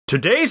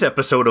Today's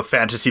episode of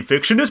Fantasy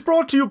Fiction is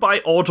brought to you by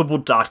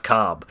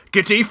Audible.com.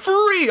 Get a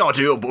free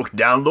audiobook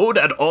download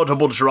at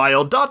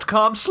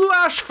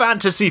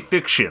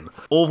audibletrial.com/fantasyfiction.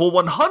 Over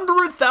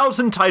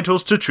 100,000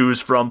 titles to choose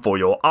from for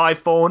your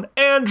iPhone,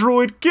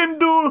 Android,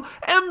 Kindle,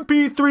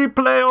 MP3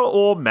 player,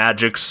 or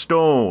Magic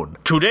Stone.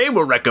 Today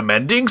we're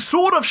recommending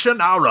Sword of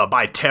Shannara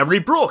by Terry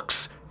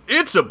Brooks.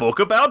 It's a book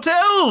about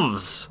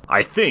elves,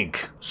 I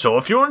think. So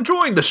if you're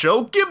enjoying the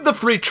show, give the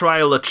free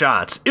trial a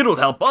chance. It'll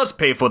help us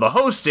pay for the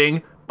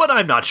hosting, but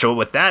I'm not sure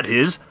what that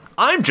is.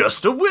 I'm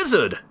just a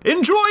wizard.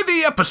 Enjoy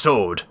the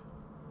episode.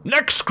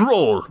 Next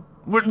scroll.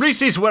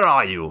 Reese's, where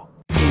are you?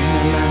 In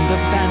the land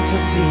of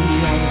fantasy,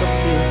 on the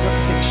fields of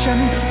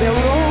fiction, there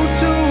roll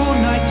two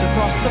knights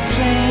across the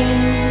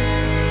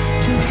plains.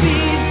 Two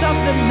thieves of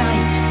the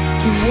night,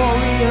 two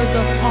warriors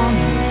of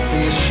honor,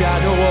 in the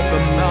shadow of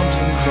the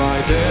mountain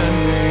cry their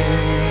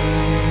name.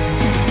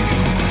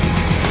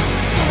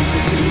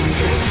 Fantasy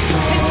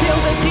fiction. Until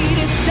the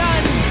deed is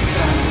done.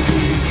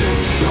 Fantasy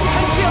fiction.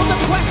 Until the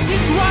quest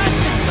is won.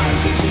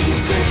 Fantasy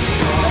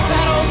fiction. The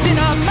battle's in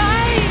our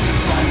minds.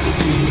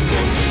 Fantasy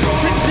fiction.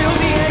 Until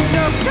the end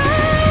of time.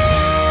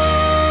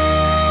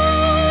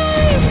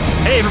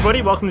 Hey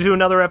everybody, welcome to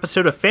another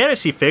episode of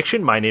Fantasy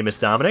Fiction. My name is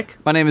Dominic.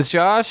 My name is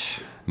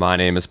Josh. My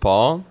name is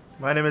Paul.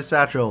 My name is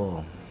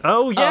Satchel.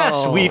 Oh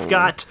yes, we've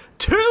got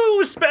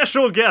two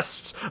special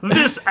guests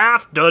this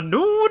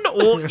afternoon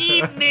or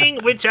evening,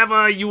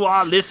 whichever you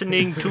are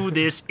listening to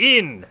this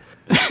in.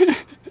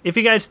 If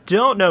you guys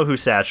don't know who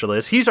Satchel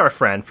is, he's our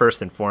friend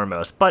first and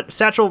foremost, but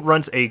Satchel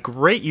runs a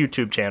great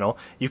YouTube channel.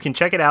 You can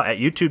check it out at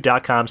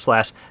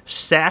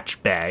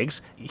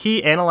youtube.com/satchbags.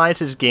 He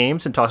analyzes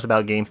games and talks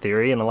about game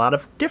theory and a lot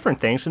of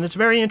different things, and it's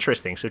very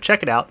interesting, so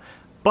check it out.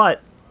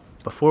 But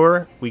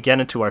before we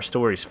get into our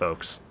stories,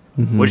 folks,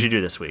 what'd you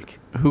do this week?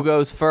 Who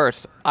goes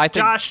first? I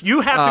think Josh,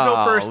 you have to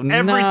go first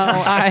every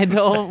time. I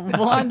don't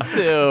want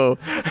to.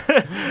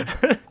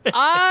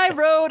 I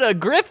rode a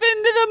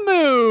griffin to the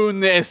moon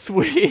this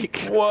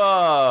week.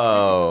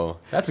 Whoa,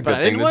 that's a good But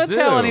I thing didn't want to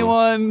to tell do.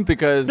 anyone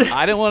because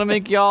I didn't want to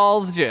make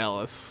y'all's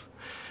jealous.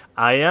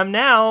 I am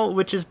now,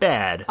 which is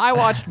bad. I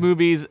watched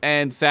movies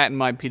and sat in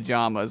my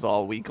pajamas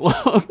all week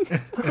long.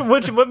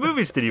 What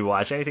movies did you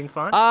watch? Anything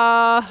fun?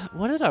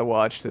 What did I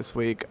watch this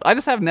week? I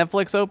just have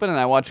Netflix open and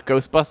I watch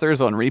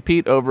Ghostbusters on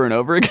repeat over and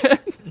over again.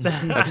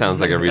 That sounds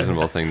like a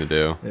reasonable thing to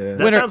do.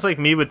 That sounds like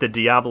me with the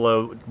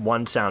Diablo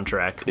 1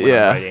 soundtrack when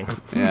I'm writing.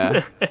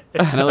 Yeah.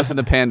 And I listen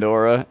to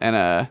Pandora and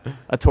a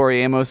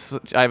Tori Amos.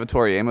 I have a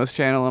Tori Amos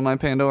channel on my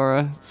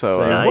Pandora,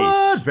 so Nice.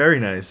 What? Very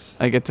nice.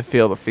 I get to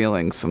feel the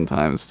feelings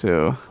sometimes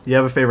too. You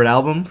have a favorite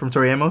album from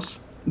Tori Amos?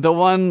 The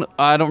one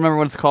I don't remember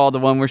what it's called. The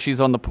one where she's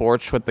on the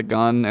porch with the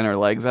gun and her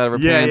legs out of her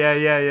pants. Yeah.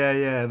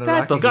 And the That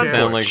rocking doesn't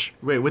chair. sound like.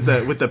 Wait, with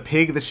the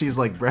pig that she's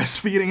like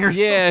breastfeeding or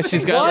Yeah,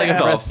 she's got like a What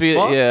the breastfeed.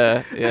 fuck?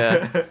 Yeah. That's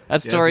Yeah, Tori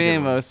that's a good one.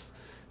 Amos.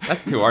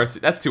 That's too artsy.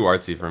 That's too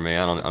artsy for me.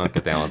 I don't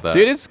get down with that.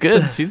 Dude, it's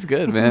good. She's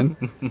good, man.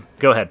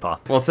 Go ahead, Paul.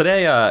 Well,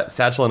 today,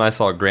 Satchel and I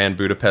saw Grand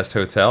Budapest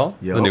Hotel,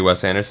 Yo. the new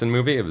Wes Anderson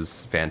movie. It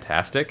was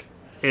fantastic.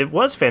 It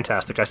was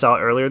fantastic. I saw it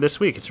earlier this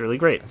week. It's really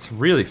great. It's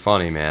really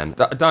funny, man.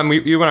 Don,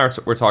 you and I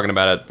were talking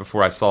about it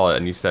before I saw it,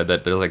 and you said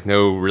that there's like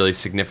no really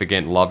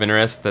significant love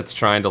interest that's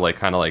trying to like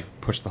kind of like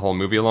push the whole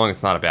movie along.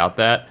 It's not about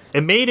that.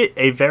 It made it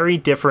a very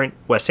different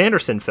Wes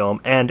Anderson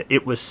film, and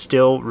it was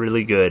still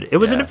really good. It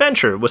was an Yeah.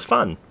 adventure. It was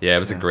fun. Yeah, it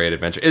was a great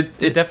adventure. It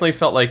definitely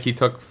felt like he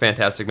took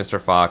Fantastic Mr.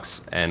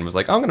 Fox and was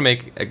like, I'm going to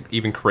make an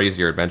even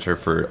crazier adventure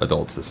for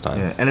adults this time.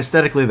 Yeah, and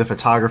aesthetically, the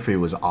photography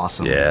was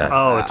awesome. Yeah.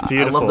 Oh, it's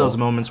beautiful. I love those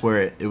moments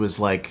where it was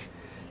like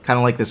kind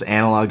of like this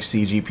analog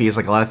CG piece.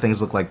 Like a lot of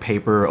things look like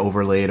paper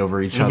overlaid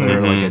over each other,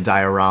 like a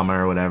diorama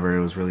or whatever.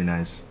 It was really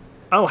nice.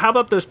 Oh, how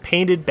about those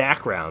painted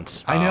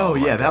backgrounds? I know.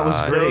 Yeah, that was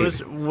great.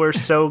 Those were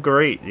so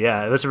great.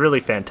 Yeah, it was really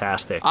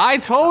fantastic. I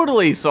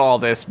totally saw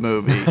this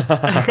movie.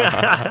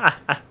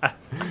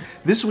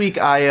 This week,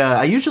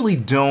 I usually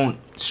don't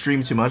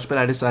stream too much, but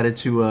I decided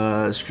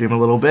to stream a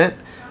little bit.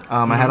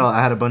 I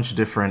had a bunch of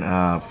different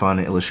fun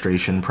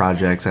illustration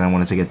projects and I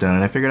wanted to get done,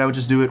 and I figured I would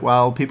just do it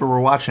while people were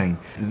watching.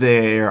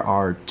 There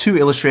are two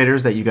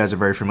illustrators that you guys are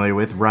very familiar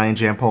with, Ryan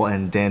Jampol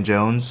and Dan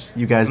Jones.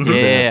 You guys did the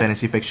Yeah.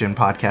 fantasy fiction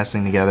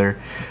podcasting together.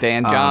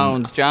 Dan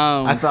Jones.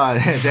 I thought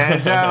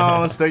Dan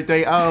Jones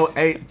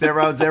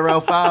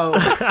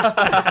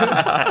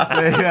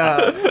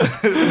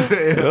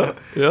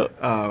 330-804.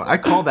 I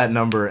called that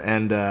number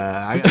and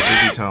I got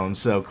busy tone,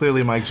 so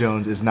clearly Mike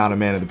Jones is not a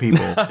man of the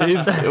people.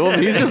 He's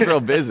just real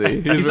busy.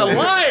 He's a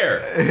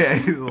liar! Yeah,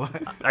 he's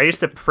like, I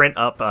used to print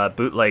up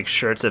bootleg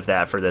shirts of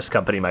that for this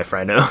company my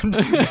friend owned.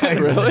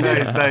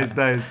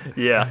 nice.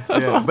 Yeah.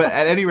 Yeah, but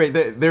at any rate,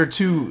 they're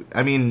two,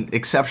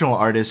 exceptional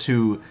artists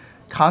who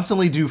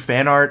constantly do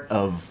fan art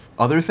of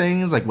other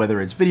things, like whether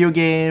it's video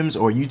games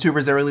or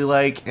YouTubers I really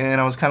like, and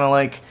I was kind of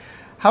like,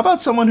 how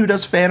about someone who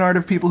does fan art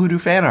of people who do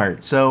fan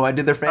art? So I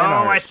did their fan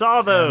art. Oh, I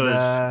saw those.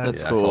 And,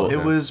 That's Yeah, cool. that's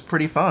it was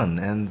pretty fun,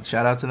 and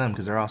shout out to them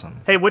because they're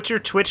awesome. Hey, what's your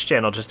Twitch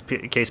channel, just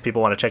in case people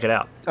want to check it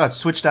out?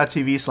 It's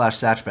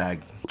twitch.tv/satchbag.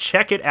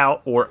 Check it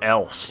out or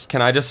else.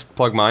 Can I just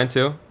plug mine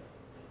too?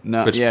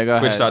 No, yeah, go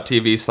ahead.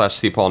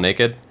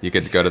 Twitch.tv/cpaulnaked. You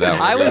could go to that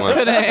one. I was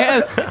going to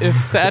ask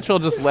if Satchel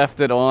just left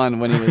it on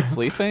when he was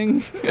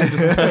sleeping. Just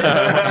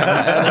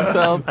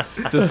himself,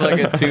 just so I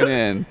could tune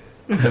in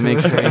to make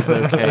sure he's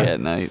okay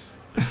at night.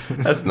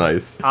 That's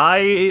nice.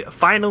 I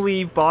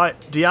finally bought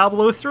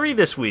Diablo 3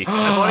 this week.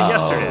 I bought it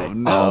yesterday.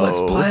 No. Oh, let's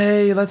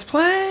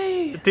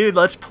play. Dude,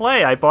 let's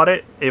play. I bought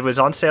it. It was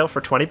on sale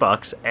for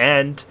 $20,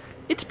 and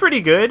it's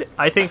pretty good.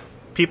 I think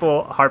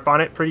people harp on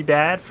it pretty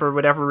bad for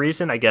whatever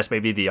reason. I guess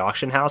maybe the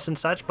auction house and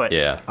such, but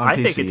Yeah. I On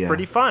think PC, it's yeah.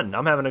 pretty fun.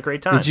 I'm having a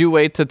great time. Did you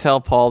wait to tell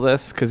Paul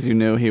this because you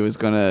knew he was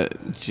going to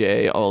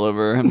jay all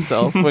over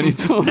himself when you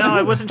told him? No,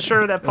 I wasn't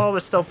sure that Paul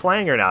was still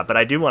playing or not, but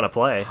I do want to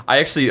play. I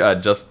actually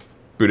just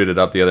booted it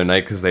up the other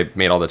night because they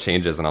made all the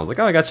changes, and I was like,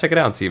 oh, I gotta check it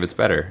out and see if it's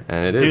better.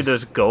 And it is. Dude,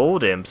 those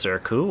gold imps are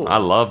cool. I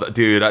love that.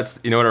 Dude, that's,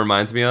 you know what it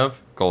reminds me of?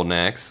 Golden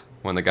Axe.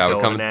 When the guy would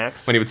come, Golden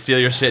Axe? when he would steal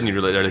your shit, and you'd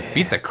really like,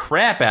 beat the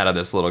crap out of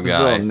this little These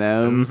guy. little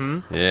gnomes.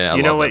 Yeah, I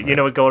You know love what? that, You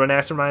know what Golden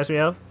Axe reminds me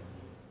of?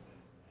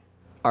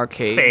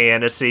 Arcade.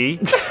 Fantasy.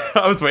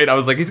 I was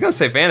like, he's gonna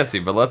say fantasy,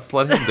 but let's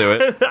let him do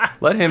it.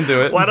 Let him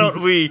do it. Why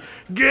don't we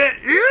get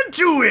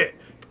into it?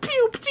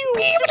 Pew, pew,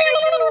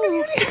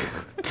 pew, pew.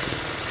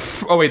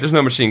 Oh wait, there's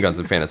no machine guns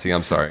in fantasy.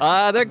 I'm sorry.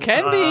 There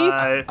can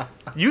be.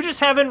 You just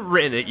haven't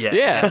written it yet.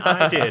 Yeah.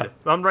 I did.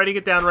 I'm writing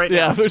it down right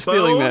now. Yeah, we're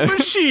stealing Boom that.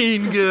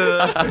 Machine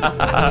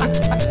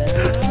gun.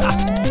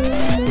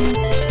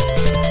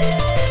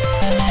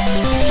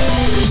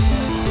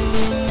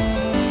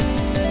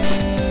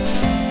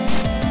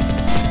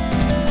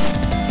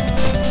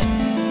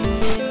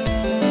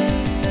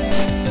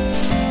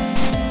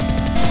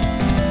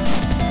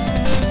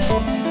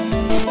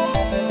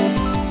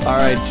 All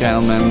right,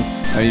 gentlemen,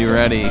 are you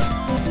ready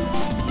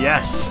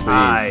Yes,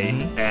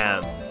 I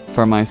am.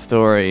 for my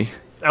story?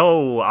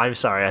 Oh, I'm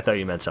sorry. I thought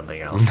you meant something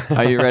else.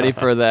 Are you ready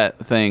for that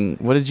thing?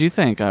 What did you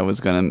think I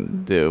was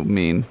going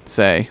to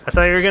say? I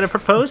thought you were going to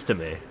propose to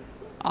me.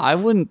 I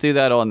wouldn't do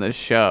that on this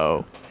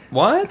show.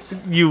 What?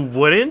 You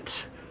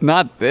wouldn't?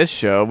 Not this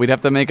show. We'd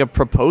have to make a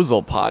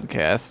proposal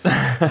podcast.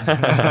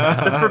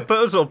 The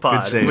proposal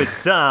pod save. with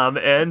Dom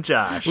and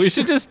Josh. We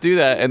should just do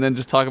that and then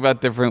just talk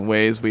about different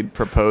ways we'd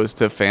propose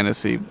to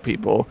fantasy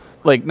people.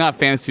 Like, not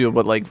fantasy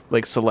people, but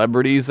like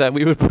celebrities that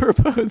we would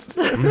propose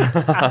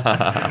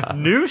to.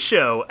 New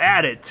show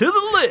added to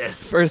the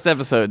list. First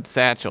episode,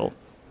 Satchel.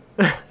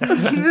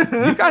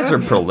 You guys are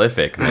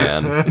prolific,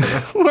 man.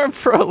 We're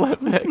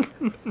prolific.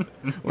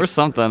 We're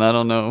something. I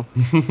don't know.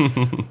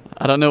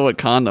 I don't know what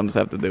condoms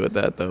have to do with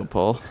that, though,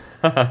 Paul.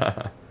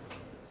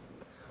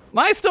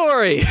 My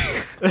story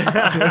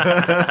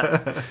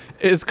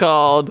is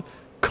called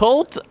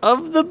Cult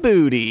of the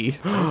Booty.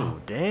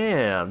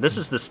 Damn, this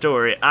is the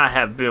story I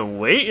have been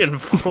waiting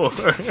for.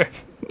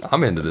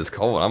 I'm into this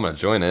cult. I'm gonna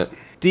join it.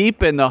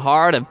 Deep in the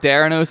heart of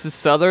Theranos'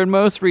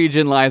 southernmost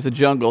region lies a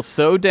jungle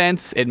so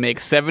dense it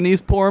makes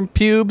 70s porn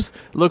pubes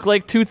look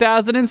like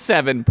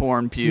 2007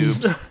 porn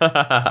pubes.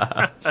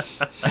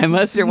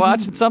 Unless you're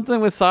watching something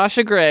with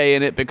Sasha Grey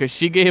in it because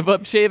she gave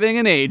up shaving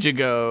an age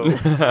ago.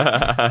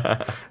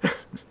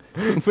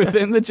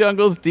 Within the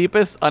jungle's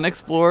deepest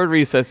unexplored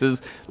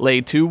recesses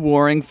lay two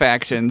warring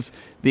factions,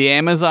 the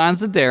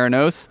Amazons of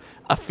Theranos,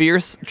 a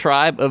fierce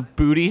tribe of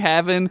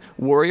booty-having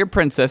warrior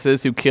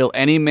princesses who kill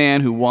any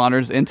man who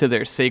wanders into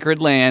their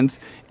sacred lands,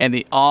 and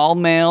the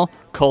all-male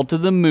Cult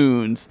of the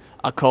Moons,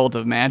 a cult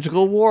of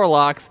magical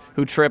warlocks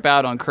who trip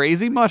out on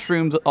crazy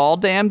mushrooms all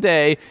damn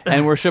day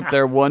and worship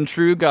their one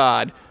true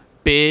god,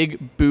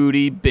 big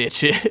booty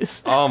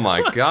bitches. Oh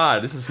my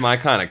god, this is my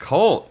kind of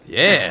cult.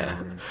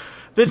 Yeah.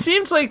 That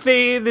seems like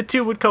the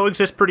two would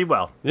coexist pretty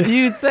well.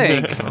 You'd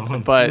think,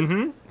 but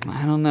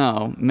I don't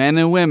know. Men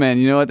and women,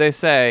 you know what they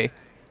say.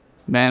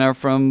 Men are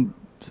from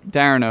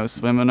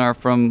Theranos, women are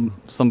from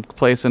some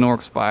place in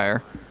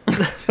Orkspire.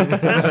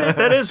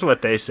 That is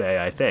what they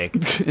say, I think.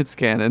 It's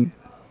canon.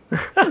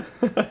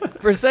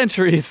 For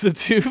centuries, the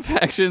two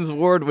factions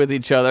warred with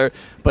each other,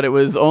 but it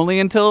was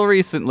only until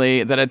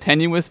recently that a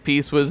tenuous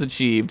peace was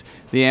achieved.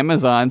 The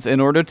Amazons,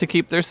 in order to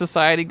keep their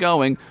society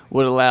going,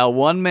 would allow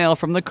one male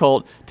from the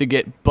cult to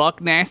get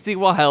buck nasty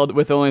wild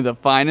with only the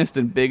finest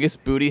and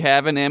biggest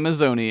booty-having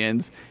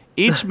Amazonians.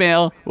 Each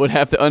male would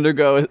have to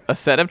undergo a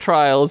set of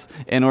trials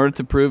in order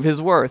to prove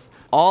his worth.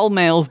 All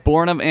males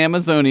born of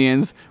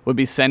Amazonians would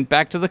be sent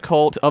back to the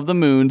Cult of the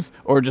Moons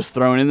or just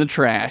thrown in the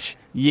trash.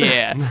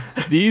 Yeah,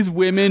 these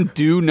women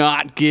do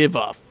not give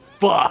a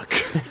fuck.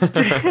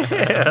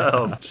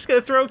 Damn, just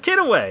gonna throw a kid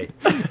away.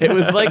 It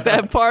was like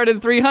that part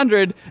in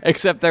 300,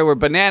 except there were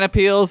banana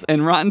peels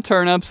and rotten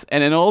turnips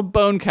and an old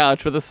bone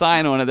couch with a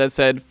sign on it that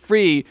said,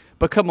 "Free,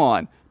 but come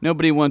on,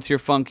 nobody wants your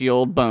funky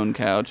old bone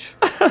couch."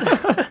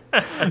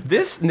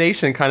 This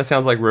nation kind of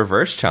sounds like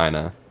reverse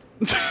China.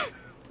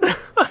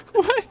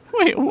 What?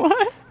 Wait,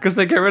 what? Because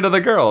they get rid of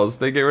the girls.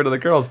 They get rid of the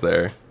girls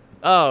there.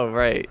 Oh,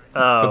 right.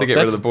 But they get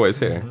rid of That's- the boys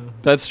here.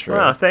 That's true.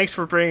 Well, thanks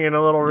for bringing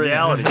a little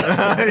reality.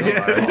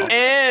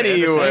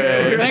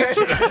 Anyway. Thanks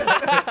for-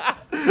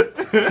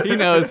 He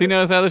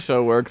knows how the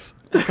show works.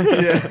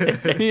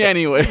 He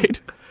anywayed.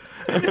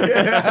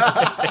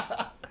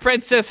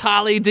 Princess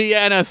Holly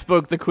Deanna,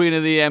 spoke the Queen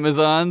of the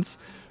Amazons.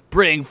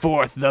 Bring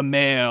forth the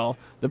male.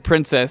 The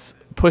princess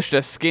pushed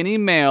a skinny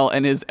male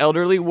and his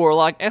elderly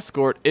warlock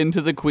escort into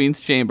the queen's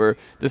chamber.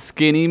 The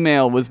skinny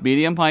male was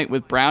medium height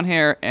with brown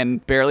hair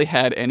and barely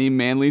had any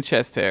manly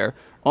chest hair.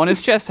 On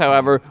his chest,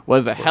 however,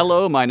 was a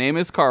 "Hello, my name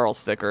is Carl"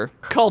 sticker.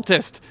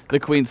 Cultist, the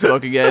queen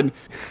spoke again.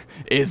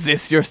 Is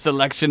this your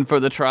selection for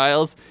the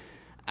trials?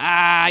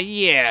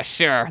 Yeah,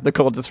 sure, the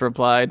cultist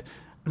replied.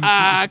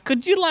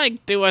 Could you,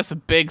 do us a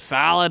big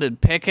solid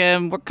and pick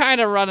him? We're kind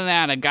of running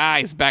out of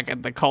guys back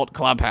at the cult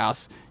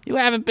clubhouse. You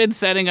haven't been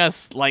sending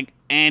us,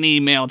 any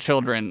male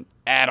children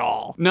at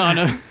all. No.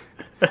 None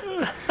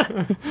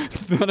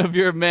of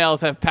your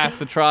males have passed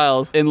the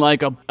trials in,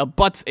 a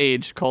butt's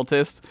age,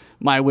 cultist.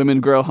 My women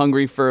grow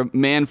hungry for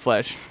man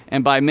flesh.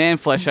 And by man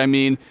flesh, I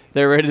mean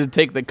they're ready to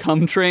take the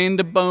cum train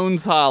to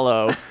Bones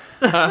Hollow.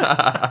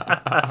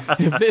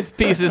 If this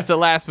peace is to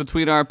last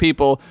between our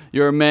people,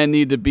 your men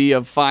need to be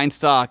of fine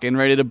stock and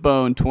ready to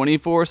bone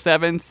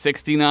 24/7,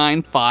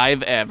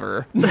 69/5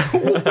 ever.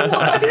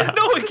 What?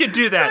 No one can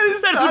do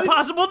that. That's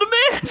impossible to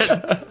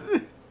man.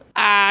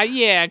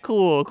 Yeah,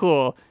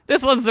 cool.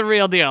 This one's the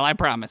real deal, I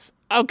promise.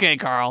 Okay,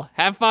 Carl,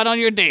 have fun on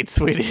your date,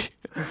 sweetie.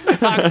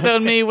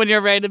 Talkstone me when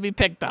you're ready to be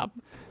picked up.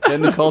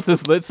 Then the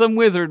cultist lit some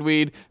wizard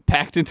weed,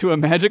 packed into a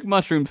magic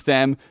mushroom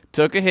stem,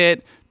 took a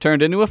hit,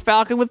 turned into a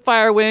falcon with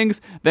fire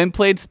wings, then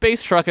played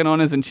space trucking on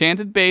his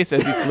enchanted bass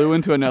as he flew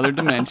into another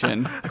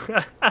dimension.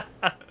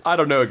 I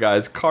don't know,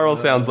 guys. Carl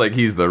sounds like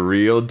he's the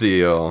real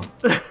deal.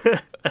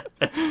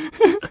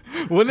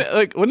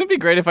 Wouldn't it be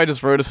great if I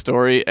just wrote a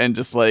story and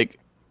just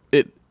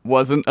it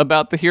wasn't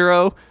about the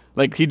hero?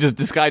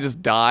 This guy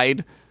just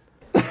died.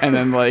 And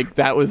then,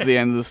 that was the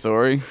end of the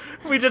story.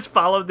 We just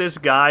followed this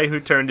guy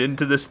who turned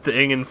into this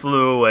thing and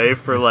flew away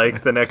for,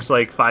 the next,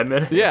 5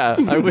 minutes. Yeah,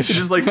 I wish.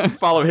 Just,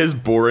 follow his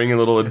boring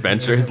little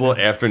adventure, his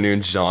little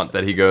afternoon jaunt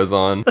that he goes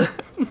on.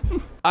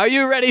 Are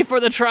you ready for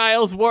the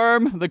trials,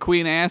 worm? The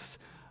queen asked.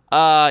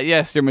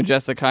 Yes, your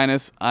majestic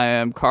highness. I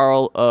am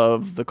Carl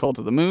of the Cult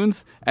of the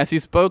Moons. As he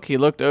spoke, he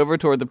looked over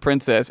toward the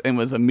princess and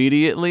was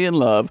immediately in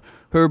love.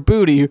 Her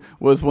booty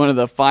was one of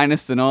the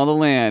finest in all the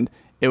land.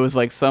 It was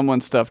like someone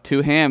stuffed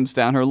 2 hams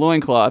down her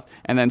loincloth,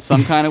 and then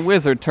some kind of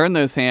wizard turned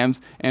those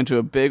hams into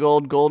a big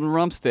old golden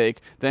rump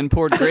steak, then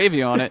poured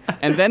gravy on it,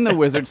 and then the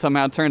wizard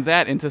somehow turned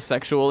that into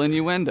sexual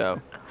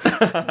innuendo. The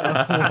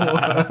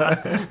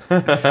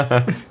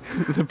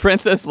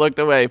princess looked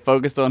away,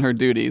 focused on her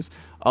duties.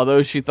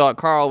 Although she thought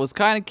Carl was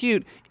kind of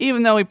cute,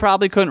 even though he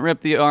probably couldn't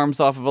rip the arms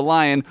off of a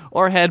lion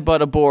or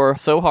headbutt a boar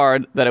so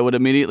hard that it would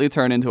immediately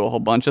turn into a whole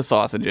bunch of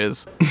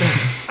sausages.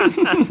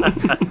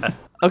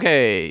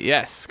 Okay,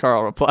 yes,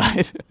 Carl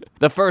replied.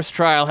 The first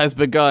trial has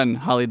begun,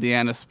 Holly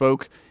Deanna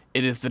spoke.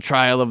 It is the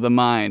trial of the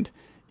mind.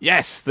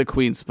 Yes, the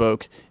queen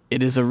spoke.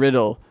 It is a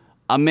riddle.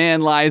 A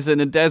man lies in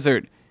a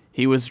desert.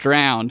 He was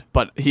drowned,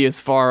 but he is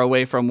far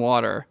away from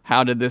water.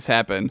 How did this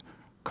happen?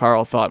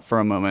 Carl thought for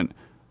a moment.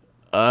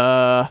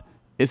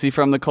 Is he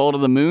from the Cult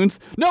of the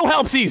Moons? No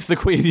helpsies, the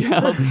queen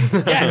yelled.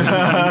 Yes!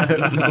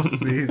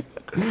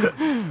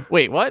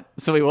 Wait, what?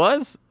 So he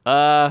was?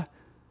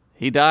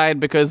 He died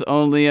because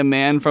only a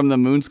man from the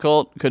Moon's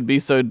Cult could be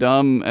so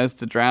dumb as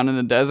to drown in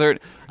a desert.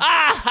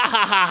 Ah, ha,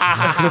 ha, ha,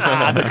 ha,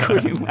 ha, the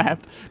queen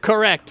laughed.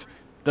 Correct.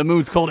 The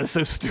Moon's Cult is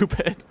so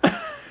stupid.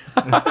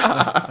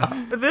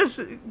 This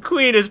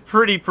queen is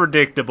pretty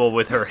predictable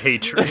with her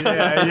hatred.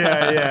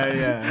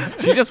 Yeah.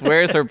 She just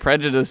wears her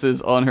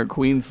prejudices on her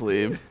queen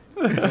sleeve.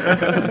 Doesn't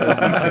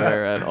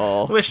care at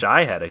all. Wish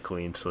I had a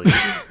queen sleeve.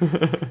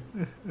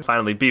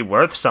 Finally be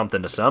worth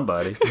something to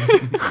somebody.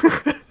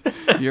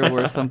 You're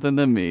worth something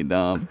to me,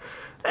 Dom.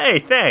 Hey,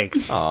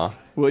 thanks. Aw.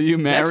 Will you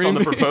marry Next on me?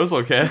 the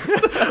proposal cast.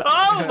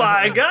 Oh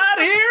my god,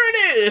 here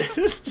it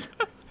is!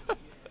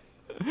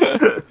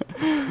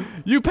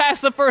 You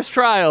passed the first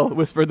trial,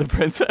 whispered the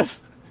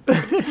princess.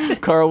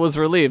 Carl was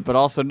relieved, but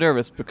also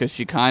nervous because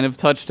she kind of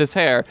touched his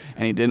hair,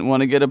 and he didn't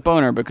want to get a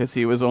boner because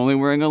he was only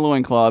wearing a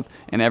loincloth,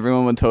 and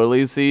everyone would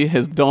totally see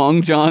his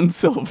dong John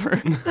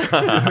Silver.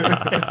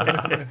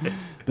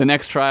 The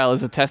next trial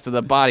is a test of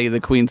the body, the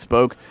queen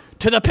spoke.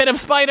 To the pit of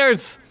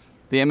spiders!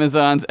 The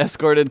Amazons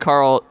escorted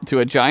Carl to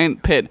a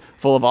giant pit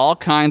full of all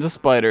kinds of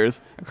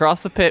spiders.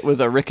 Across the pit was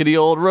a rickety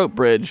old rope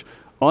bridge.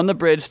 On the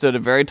bridge stood a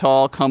very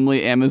tall,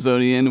 comely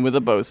Amazonian with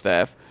a bow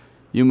staff.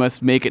 You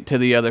must make it to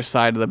the other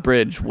side of the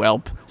bridge,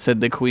 whelp,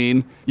 said the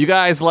queen. You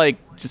guys,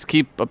 just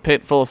keep a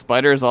pit full of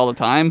spiders all the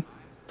time?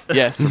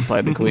 Yes,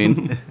 replied the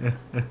queen.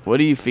 What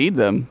do you feed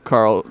them?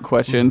 Carl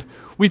questioned.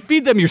 We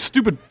feed them your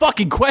stupid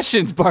fucking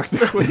questions, barked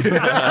the queen.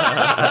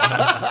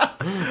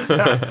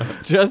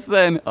 Just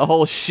then, a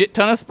whole shit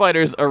ton of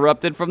spiders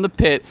erupted from the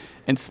pit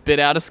and spit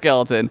out a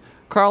skeleton.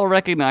 Carl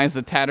recognized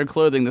the tattered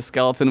clothing the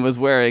skeleton was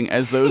wearing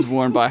as those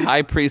worn by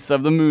high priests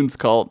of the Moon's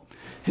Cult.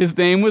 His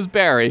name was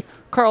Barry.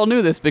 Carl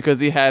knew this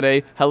because he had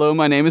a "Hello,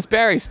 my name is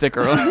Barry"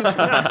 sticker on.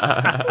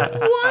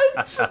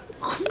 What?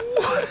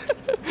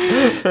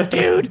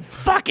 Dude,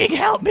 Fucking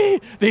help me!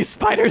 These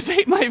spiders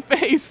ate my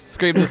face!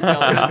 Screamed the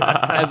skeleton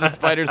as the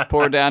spiders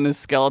poured down his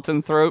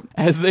skeleton throat.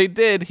 As they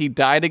did, he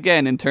died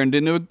again and turned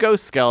into a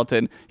ghost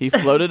skeleton. He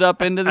floated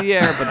up into the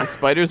air, but the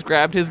spiders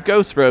grabbed his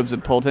ghost robes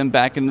and pulled him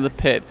back into the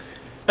pit.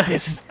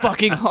 This is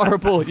fucking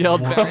horrible,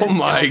 yelled Barry. Oh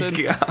my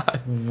Skeleton.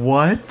 god.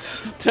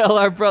 What? Tell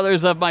our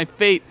brothers of my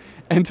fate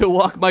and to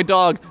walk my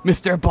dog,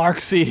 Mr.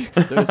 Barksy.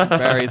 Those were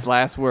Barry's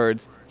last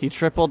words. He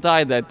triple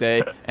died that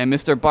day, and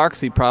Mr.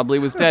 Barksy probably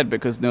was dead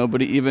because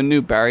nobody even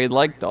knew Barry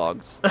liked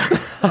dogs.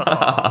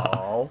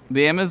 The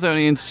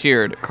Amazonians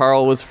cheered.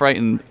 Carl was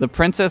frightened. The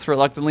princess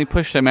reluctantly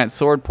pushed him at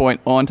sword point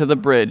onto the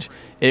bridge.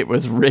 It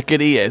was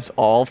rickety as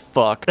all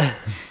fuck.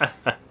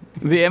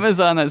 The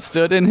Amazon that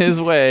stood in his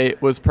way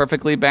was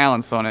perfectly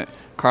balanced on it.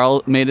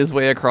 Carl made his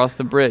way across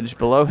the bridge.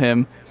 Below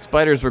him,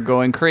 spiders were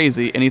going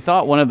crazy, and he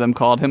thought one of them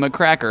called him a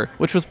cracker,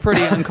 which was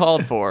pretty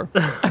uncalled for.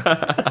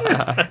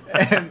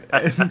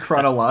 and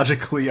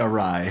chronologically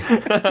awry.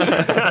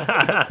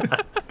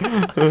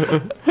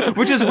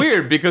 Which is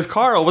weird because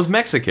Carl was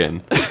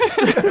Mexican.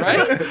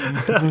 Right?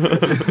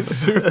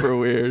 Super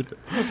weird.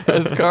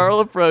 As Carl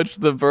approached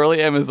the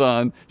burly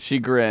Amazon, she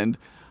grinned.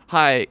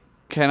 Hi,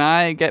 can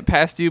I get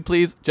past you,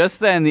 please?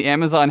 Just then, the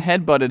Amazon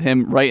headbutted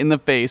him right in the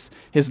face.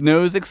 His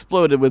nose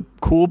exploded with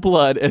cool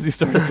blood as he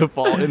started to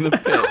fall in the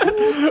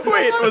pit.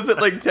 Wait, was it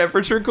like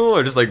temperature cool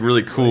or just like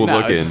really cool No,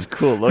 looking? it's just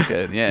cool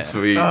looking, yeah.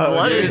 Sweet.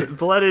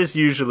 Blood is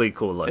usually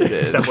cool looking,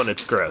 except when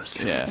it's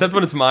gross. Yeah. Except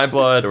when it's my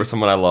blood or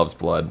someone I love's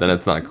blood, then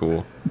it's not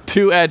cool.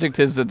 2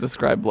 adjectives that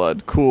describe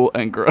blood, cool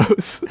and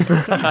gross.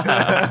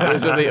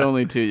 Those are the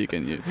only 2 you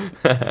can use.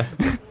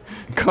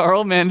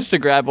 Carl managed to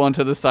grab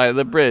onto the side of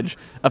the bridge.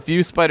 A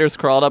few spiders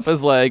crawled up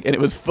his leg, and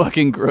it was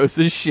fucking gross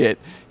as shit.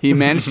 He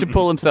managed to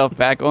pull himself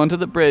back onto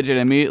the bridge and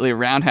immediately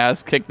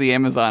roundhouse kicked the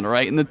Amazon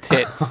right in the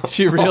tit.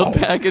 She reeled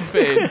back in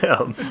pain.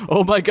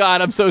 Oh my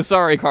god, I'm so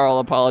sorry, Carl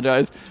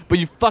apologized. But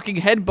you fucking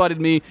headbutted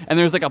me, and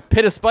there's like a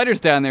pit of spiders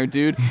down there,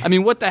 dude. I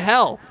mean, what the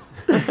hell?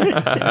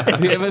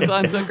 The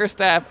Amazon took her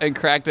staff and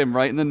cracked him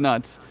right in the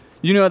nuts.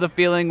 You know the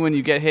feeling when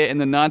you get hit in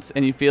the nuts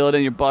and you feel it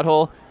in your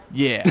butthole?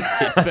 Yeah,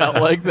 it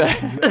felt like that.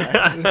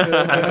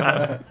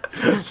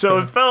 So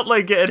it felt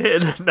like getting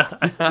hit in the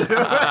nuts.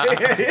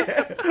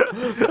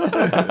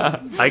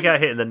 I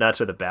got hit in the nuts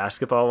with a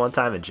basketball one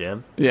time in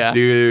gym. Yeah.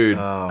 Dude.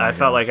 I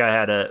felt like I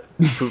had to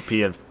poop,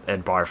 pee, and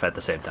barf at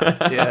the same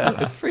time.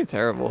 Yeah, it's pretty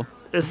terrible.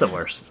 It's the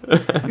worst.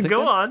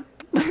 Go on.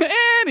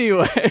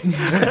 Anyway.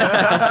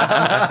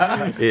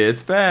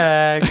 It's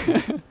back.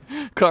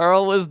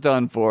 Carl was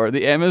done for.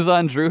 The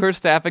Amazon drew her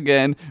staff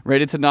again,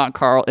 ready to knock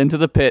Carl into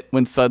the pit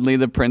when suddenly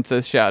the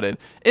princess shouted,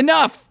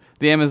 "Enough!"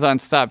 The Amazon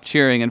stopped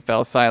cheering and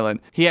fell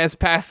silent. He has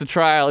passed the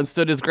trial and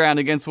stood his ground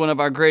against one of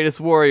our greatest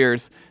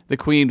warriors. The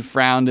queen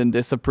frowned in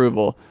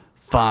disapproval.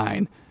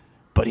 Fine,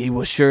 but he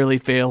will surely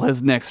fail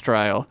his next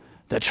trial,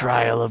 the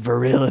trial of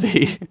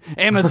virility.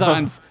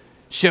 Amazons,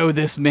 show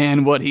this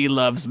man what he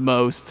loves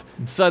most.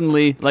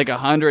 Suddenly, like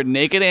 100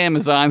 naked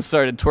Amazons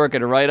started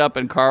twerking right up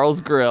in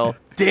Carl's grill.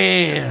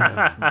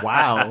 Damn.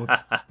 Wow.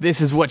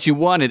 This is what you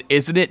wanted,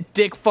 isn't it,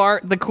 dick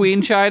fart? The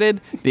queen chided.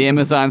 The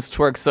Amazons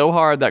twerked so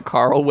hard that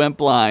Carl went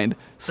blind.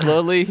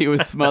 Slowly, he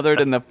was smothered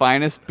in the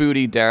finest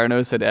booty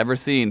Daranos had ever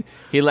seen.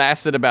 He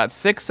lasted about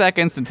 6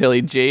 seconds until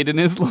he jade in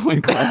his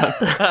loincloth.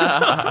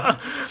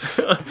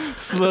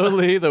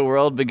 Slowly, the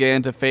world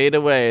began to fade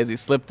away as he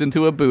slipped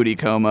into a booty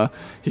coma.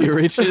 He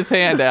reached his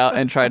hand out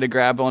and tried to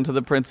grab onto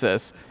the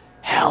princess.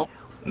 Help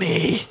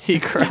me, he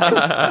cried.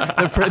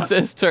 The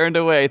princess turned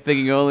away,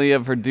 thinking only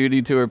of her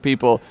duty to her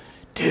people.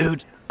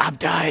 Dude, I'm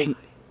dying.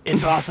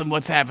 It's awesome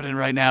what's happening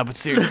right now, but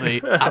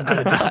seriously, I'm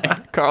gonna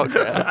die. Carl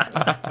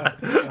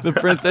gasped. The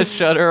princess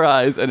shut her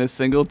eyes, and a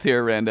single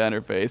tear ran down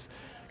her face.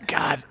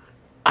 God,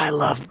 I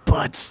love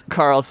butts,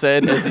 Carl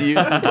said as he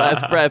used his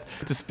last breath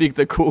to speak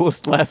the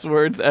coolest last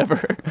words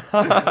ever.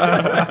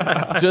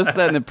 Just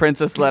then, the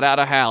princess let out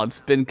a howl and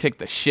spin-kicked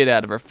the shit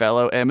out of her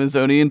fellow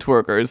Amazonian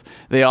twerkers.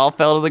 They all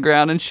fell to the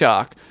ground in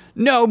shock.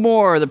 No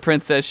more, the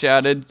princess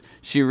shouted.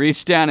 She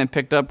reached down and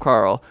picked up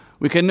Carl.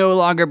 We can no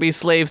longer be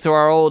slaves to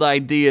our old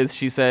ideas,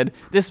 she said.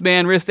 This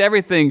man risked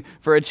everything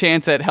for a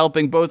chance at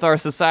helping both our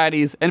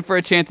societies and for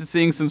a chance at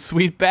seeing some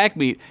sweet back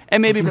meat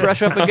and maybe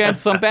brush up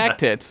against some back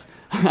tits.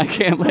 I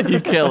can't let you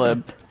kill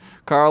him.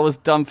 Carl was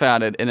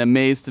dumbfounded and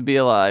amazed to be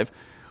alive.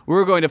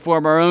 We're going to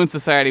form our own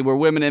society where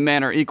women and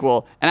men are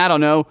equal, and I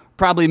don't know,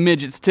 probably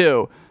midgets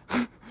too.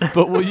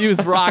 But we'll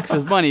use rocks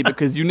as money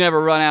because you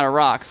never run out of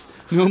rocks.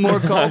 No more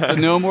cults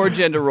and no more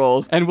gender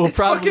roles, and we'll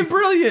probably... Fucking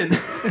brilliant.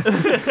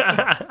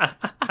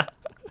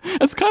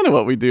 That's kind of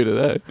what we do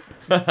today.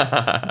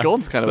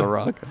 Gold's kind of a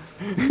rock.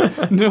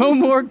 No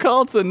more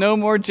cults and no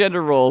more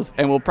gender roles,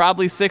 and we'll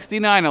probably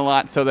 69 a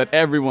lot so that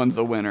everyone's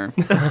a winner.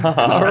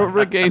 Carl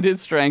regained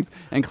his strength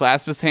and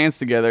clasped his hands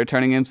together,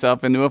 turning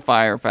himself into a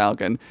fire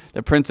falcon.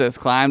 The princess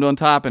climbed on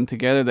top, and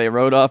together they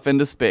rode off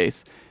into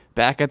space.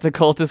 Back at the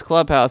cultist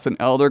clubhouse, an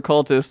elder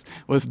cultist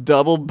was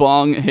double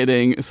bong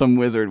hitting some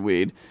wizard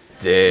weed.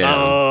 Damn.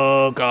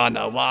 Smoke on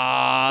the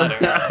water.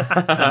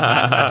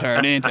 Sometimes I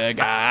turn into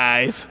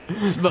guys.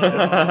 Smoke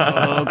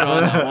on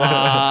the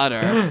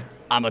water.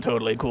 I'm a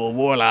totally cool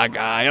warlock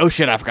guy. Oh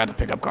shit, I forgot to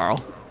pick up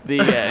Carl. The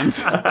end.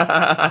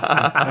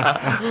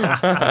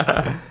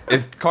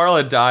 If Carl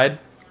had died,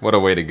 what a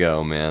way to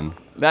go, man.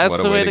 That's What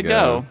a the way to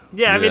go.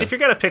 Yeah, I mean, if you're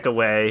going to pick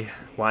away,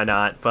 why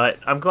not? But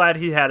I'm glad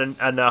he had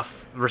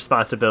enough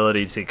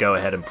responsibility to go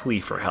ahead and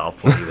plead for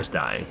help when he was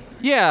dying.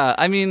 Yeah,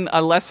 I mean,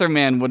 a lesser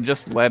man would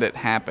just let it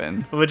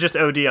happen. Would just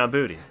OD on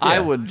booty. I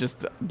would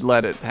just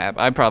let it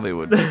happen. I probably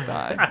would just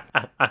die.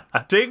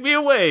 Take me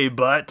away,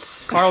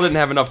 butts. Carl didn't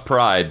have enough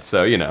pride,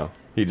 so, you know.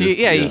 He just,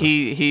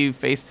 he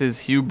faced his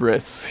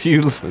hubris.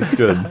 That's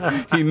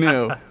good. He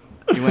knew.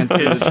 He went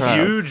through His the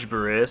trials. huge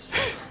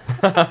bris.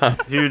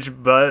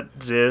 Huge butt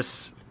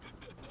dis.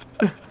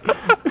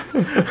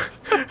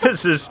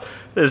 This is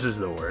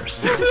the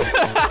worst.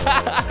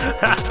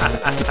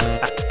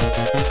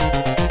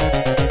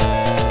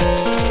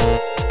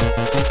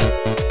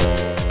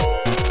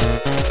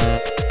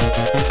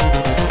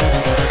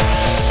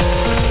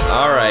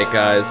 All right,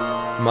 guys.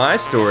 My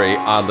story,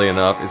 oddly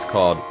enough, is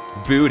called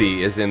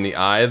Booty is in the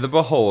Eye of the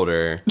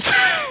Beholder.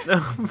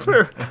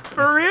 For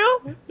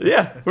real?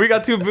 Yeah, we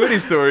got 2 booty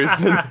stories.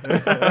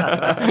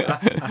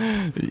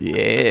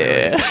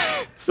 Yeah.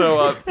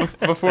 So,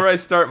 before I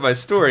start my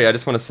story, I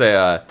just want to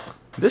say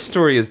this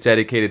story is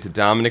dedicated to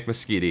Dominic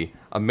Moschetti,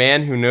 a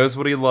man who knows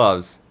what he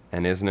loves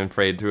and isn't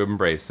afraid to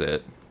embrace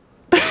it.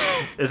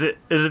 Is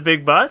it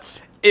big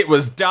butts? It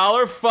was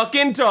dollar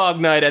fucking dog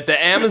night at the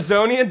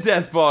Amazonian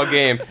Death Ball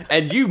game,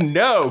 and you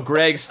know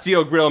Greg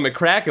Steel Grill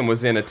McCracken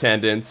was in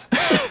attendance.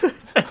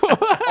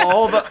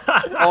 all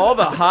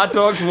the hot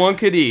dogs one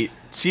could eat,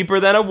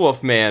 cheaper than a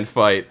Wolfman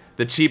fight.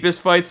 The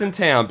cheapest fights in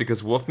town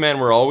because Wolfman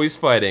were always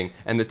fighting,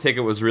 and the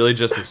ticket was really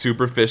just a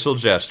superficial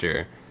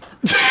gesture.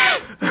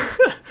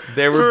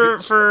 There were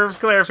For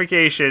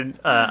clarification,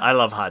 I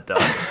love hot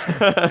dogs.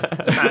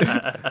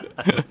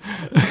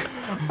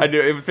 I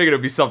figured it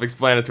would be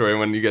self-explanatory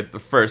when you get the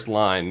first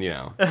line, you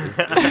know, it's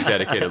a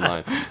dedicated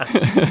line.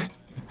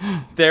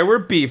 There were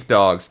beef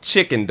dogs,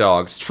 chicken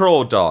dogs,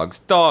 troll dogs,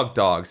 dog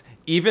dogs,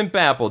 even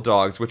Babble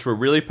dogs, which were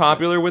really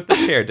popular with the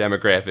share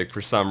demographic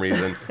for some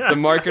reason. The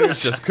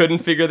marketers just couldn't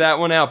figure that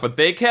one out, but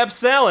they kept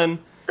selling.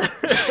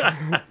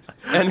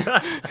 And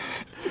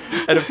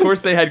of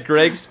course they had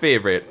Greg's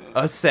favorite,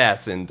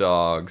 assassin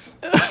dogs.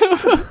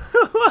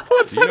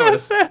 What's an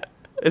assassin?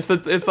 It's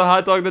the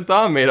hot dog that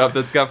Dom made up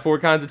that's got 4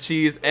 kinds of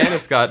cheese, and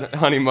it's got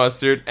honey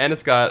mustard, and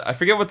it's got, I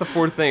forget what the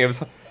 4th thing,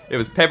 it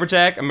was pepper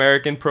jack,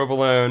 American,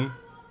 provolone,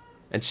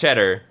 and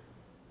cheddar,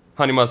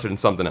 honey mustard, and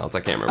something else.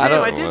 I can't remember.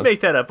 Damn, what I it did was.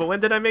 make that up, but when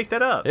did I make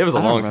that up? It was a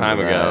I don't long time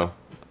remember ago.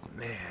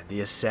 Man,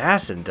 the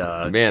assassin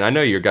dog. Man, I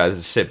know your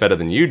guys' shit better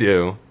than you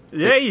do.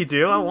 Yeah, you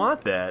do. I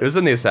want that. It was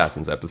in the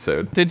Assassins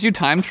episode. Did you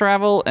time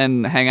travel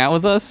and hang out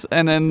with us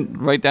and then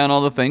write down all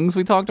the things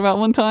we talked about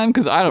one time?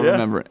 Because I don't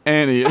remember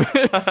any of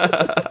this.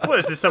 What,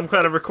 is this some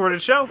kind of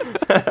recorded show?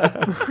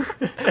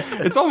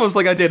 It's almost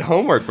like I did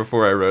homework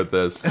before I wrote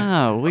this.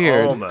 Oh,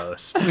 weird.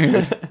 Almost.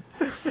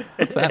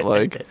 What's that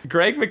like?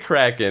 Greg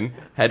McCracken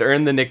had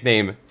earned the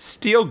nickname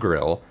Steel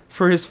Grill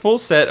for his full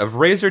set of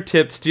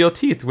razor-tipped steel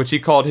teeth, which he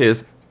called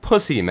his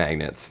pussy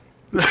magnets.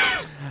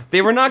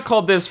 They were not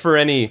called this for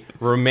any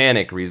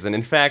romantic reason.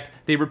 In fact,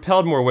 they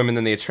repelled more women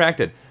than they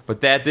attracted.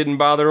 But that didn't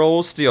bother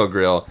old Steel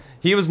Grill.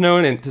 He was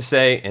known to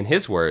say, in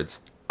his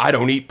words, "I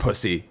don't eat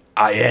pussy,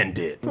 I end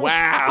it."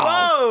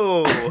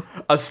 Wow. Whoa!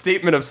 A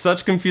statement of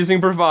such confusing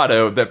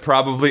bravado that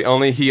probably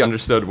only he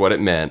understood what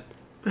it meant.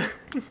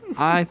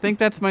 I think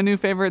that's my new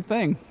favorite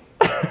thing.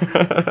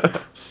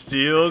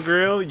 Steel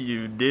Grill,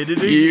 you did it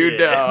again. You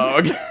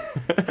dog.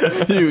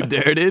 You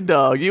dirty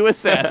dog. You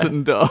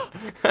assassin dog.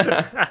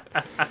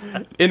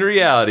 In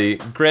reality,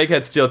 Greg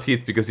had steel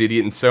teeth because he'd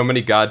eaten so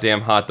many goddamn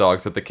hot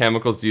dogs that the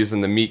chemicals used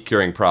in the meat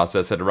curing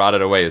process had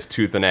rotted away his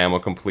tooth and enamel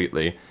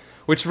completely.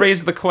 Which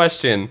raised the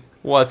question,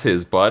 what's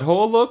his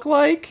butthole look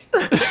like?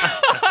 Oh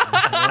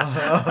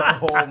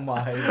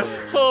my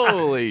lord.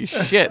 Holy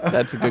shit.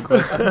 That's a good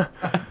question.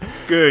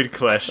 Good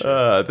question.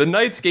 The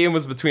night's game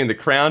was between the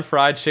Crown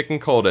Fried Chicken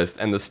Coldest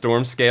and the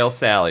Storm Scale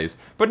Sallies,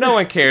 but no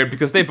one cared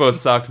because they both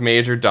sucked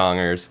major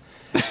dongers.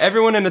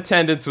 Everyone in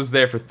attendance was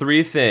there for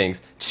 3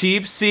 things: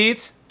 cheap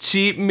seats,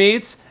 cheap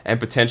meats, and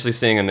potentially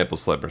seeing a nipple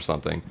slip or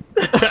something.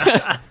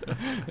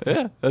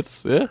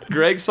 That's it.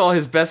 Greg saw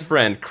his best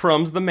friend,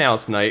 Crumbs the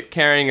Mouse Knight,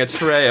 carrying a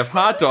tray of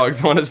hot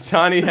dogs on his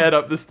tiny head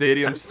up the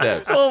stadium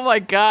steps. Oh my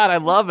god, I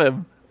love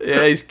him.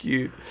 Yeah, he's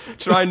cute.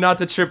 Trying not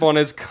to trip on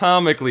his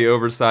comically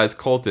oversized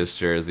cultist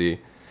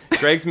jersey.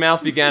 Greg's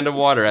mouth began to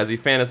water as he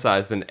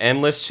fantasized an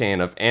endless chain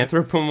of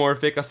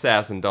anthropomorphic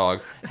assassin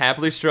dogs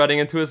happily strutting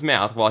into his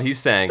mouth while he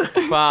sang,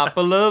 "Papa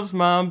loves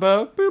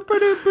Mambo,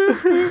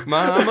 boop-a-doop-boop-boop.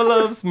 Mama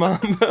loves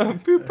Mambo,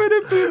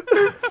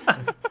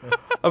 boop-a-doop-boop-boop."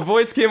 A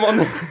voice came on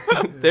the...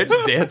 They're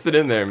just dancing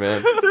in there,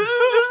 man. This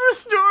is just a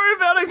story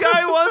about a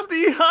guy who wants to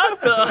eat hot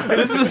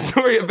This is a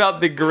story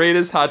about the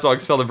greatest hot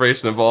dog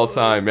celebration of all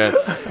time, man.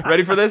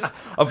 Ready for this?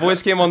 A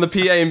voice came on the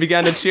PA and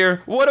began to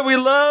cheer, "What do we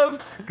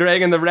love?"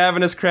 Greg and the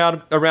ravenous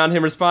crowd around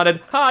him responded,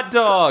 "Hot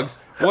dogs."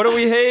 "What do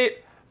we hate?"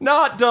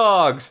 "Not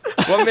dogs."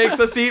 "What makes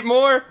us eat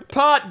more?"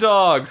 "Pot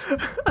dogs."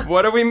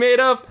 "What are we made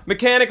of?"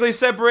 "Mechanically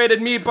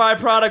separated meat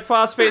byproduct,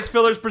 phosphates,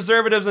 fillers,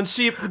 preservatives, and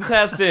sheep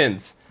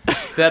intestines."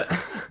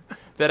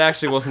 That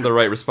actually wasn't the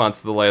right response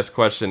to the last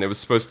question. It was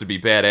supposed to be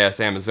badass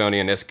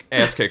Amazonian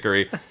ass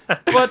kickery.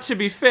 But to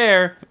be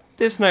fair,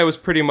 this night was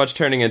pretty much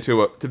turning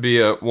into to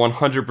be a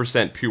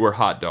 100% pure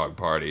hot dog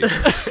party.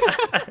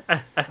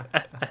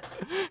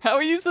 How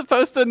are you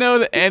supposed to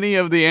know any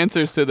of the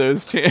answers to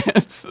those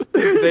chants?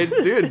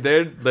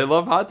 They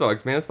love hot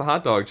dogs, man. It's the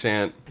hot dog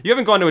chant. You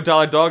haven't gone to a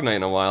Dollar Dog Night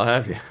in a while,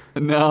 have you?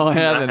 No, I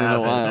haven't in a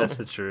while. That's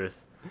the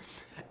truth.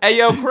 Hey,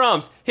 yo,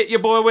 Crumbs, hit your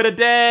boy with a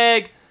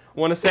dag.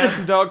 One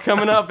assassin dog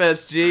coming up,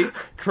 SG.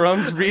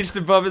 Crumbs reached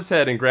above his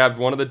head and grabbed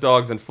one of the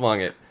dogs and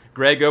flung it.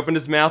 Greg opened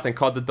his mouth and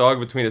caught the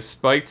dog between his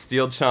spiked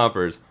steel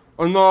chompers.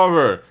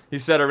 "Another," he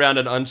said around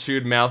an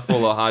unchewed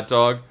mouthful of hot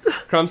dog.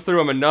 Crumbs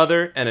threw him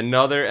another and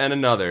another and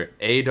another.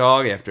 A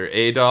dog after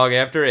a dog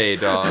after a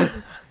dog.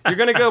 "You're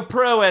gonna go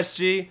pro,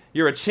 SG.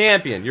 You're a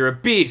champion. You're a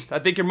beast. I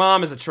think your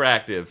mom is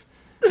attractive."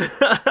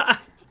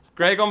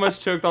 Greg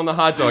almost choked on the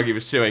hot dog he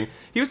was chewing.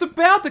 He was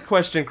about to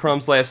question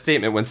Crumb's last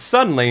statement when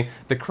suddenly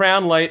the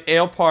Crown Light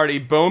Ale Party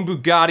Bone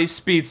Bugatti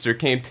Speedster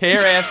came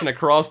tear-assing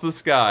across the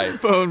sky.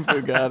 Bone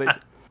Bugatti.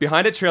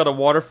 Behind it trailed a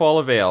waterfall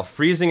of ale,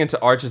 freezing into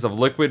arches of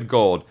liquid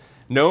gold.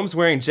 Gnomes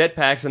wearing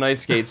jetpacks and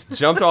ice skates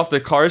jumped off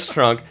the car's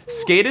trunk,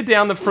 skated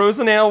down the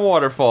frozen ale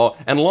waterfall,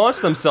 and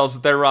launched themselves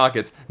with their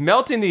rockets,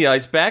 melting the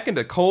ice back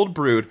into cold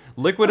brewed,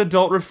 liquid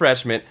adult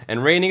refreshment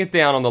and raining it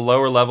down on the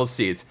lower level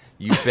seats.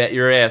 You bet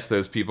your ass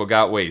those people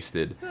got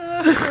wasted. Dude,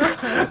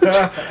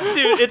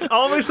 it's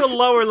always the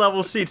lower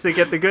level seats that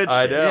get the good shit.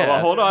 I know. Yeah. Well,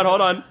 hold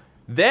on.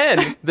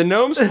 Then, the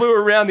gnomes flew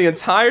around the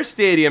entire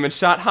stadium and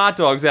shot hot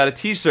dogs out of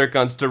t-shirt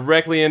guns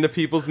directly into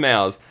people's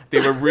mouths. They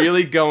were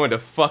really going to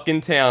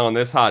fucking town on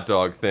this hot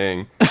dog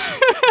thing.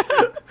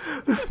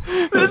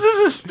 This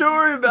is a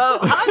story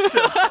about hot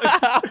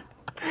dogs.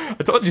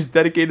 I told you it's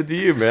dedicated to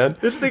you, man.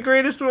 It's the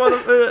greatest one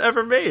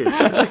ever made.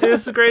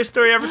 It's the greatest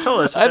story ever told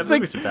us. What that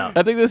movie's about.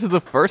 I think this is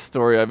the first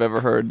story I've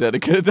ever heard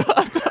dedicated to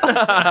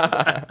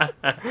hot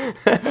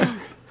dogs.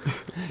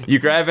 You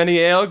grab any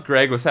ale?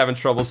 Greg was having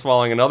trouble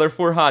swallowing another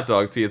 4 hot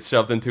dogs he had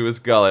shoved into his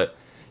gullet.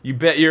 You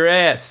bet your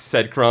ass,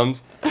 said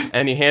Crumbs,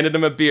 and he handed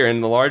him a beer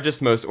in the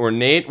largest, most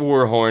ornate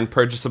war horn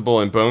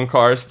purchasable in Bone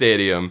Car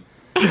Stadium.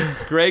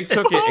 Greg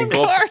took it and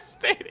Bone gulped. Car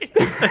Stadium.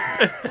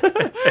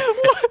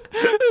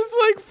 It's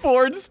like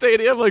Ford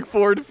Stadium, like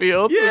Ford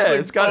Field. Yeah, like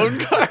it's got Bone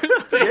Car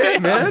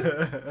Stadium.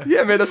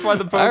 Yeah, man. That's why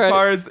the Bone All right.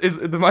 Car is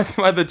that's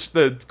why the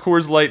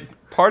Coors Light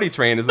party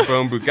train is a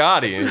Bone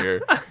Bugatti in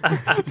here.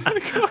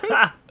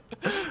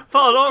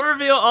 Paul, don't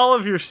reveal all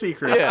of your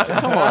secrets. Yeah,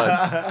 come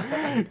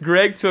on.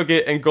 Greg took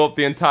it and gulped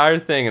the entire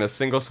thing in a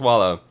single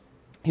swallow.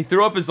 He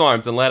threw up his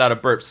arms and let out a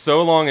burp so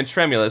long and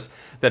tremulous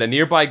that a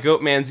nearby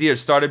goat man's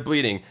ears started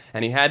bleeding,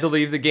 and he had to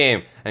leave the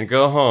game and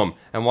go home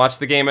and watch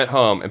the game at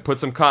home and put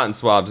some cotton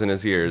swabs in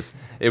his ears.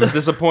 It was a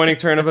disappointing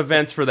turn of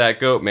events for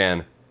that goat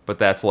man, but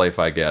that's life,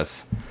 I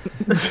guess.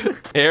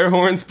 Air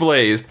horns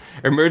blazed.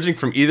 Emerging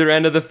from either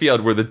end of the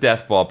field were the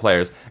death ball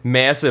players,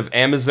 massive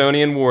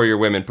Amazonian warrior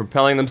women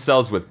propelling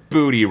themselves with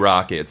booty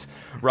rockets.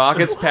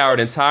 Rockets powered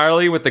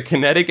entirely with the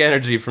kinetic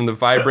energy from the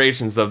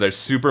vibrations of their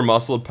super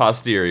muscled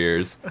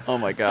posteriors. Oh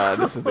my god,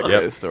 this is the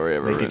greatest story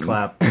ever Make it written.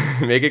 clap.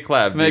 Make it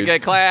clap, dude. Make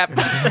it clap.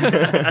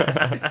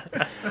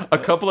 A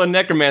couple of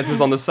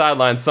necromancers on the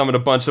sidelines summoned a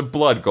bunch of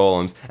blood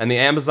golems, and the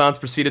Amazons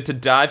proceeded to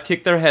dive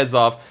kick their heads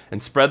off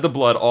and spread the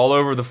blood all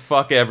over the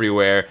fuck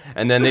everywhere,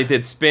 and then they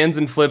did spins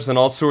and flips and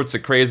all sorts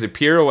of crazy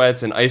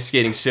pirouettes and ice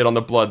skating shit on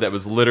the blood that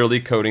was literally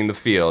coating the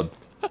field.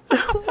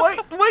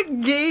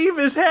 What game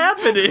is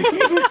happening?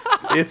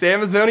 It's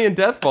Amazonian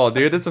deathball,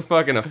 dude. It's a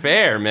fucking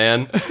affair,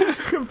 man.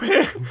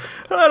 I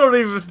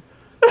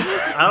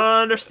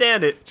don't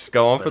understand it. Just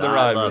go on for But the I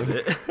ride, love man.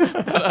 it.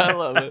 I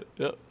love it.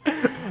 Yep.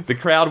 The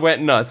crowd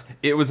went nuts.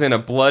 It was in a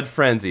blood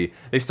frenzy.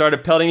 They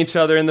started pelting each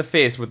other in the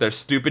face with their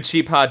stupid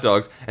cheap hot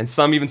dogs, and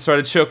some even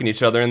started choking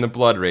each other in the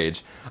blood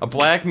rage. A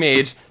black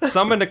mage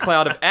summoned a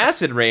cloud of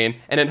acid rain,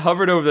 and it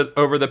hovered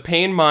over the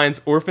Pain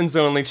Minds Orphans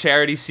Only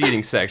charity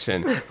seating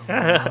section.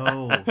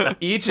 Oh.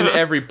 Each and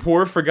every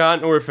poor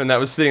forgotten orphan that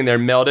was sitting there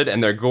melted,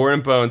 and their gore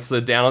and bones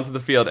slid down onto the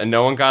field, and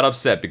no one got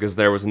upset because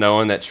there was no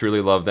one that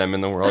truly loved them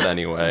in the world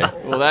anyway.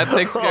 Well, that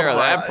takes care of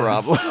that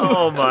problem.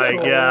 Oh my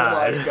Oh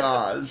god. my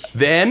gosh.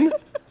 Then,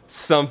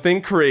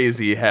 something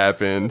crazy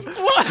happened.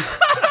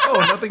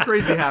 Oh, nothing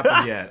crazy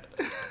happened yet.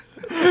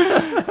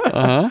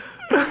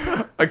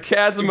 A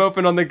chasm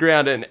opened on the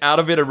ground, and out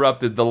of it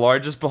erupted the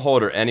largest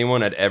beholder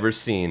anyone had ever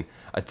seen.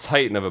 A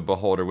titan of a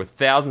beholder with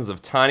thousands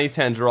of tiny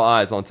tendril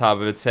eyes on top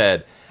of its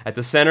head. At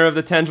the center of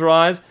the tendril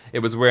eyes, it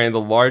was wearing the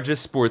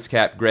largest sports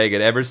cap Greg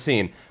had ever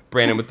seen,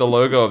 branded with the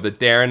logo of the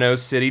Darano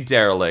City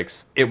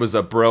Derelicts. It was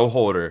a bro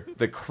holder,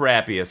 the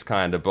crappiest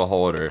kind of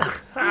beholder.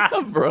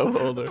 A bro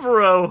holder.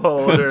 Bro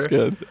holder. That's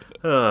good.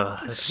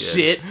 That's good.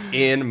 Shit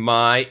in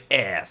my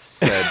ass,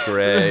 said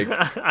Greg.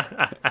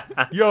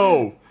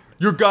 Yo,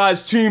 your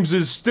guys'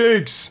 teams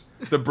stinks.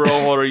 The bro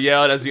holder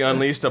yelled as he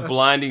unleashed a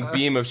blinding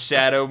beam of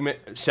shadow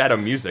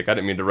music. I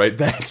didn't mean to write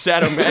that.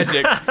 Shadow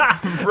magic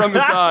from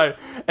his eye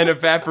and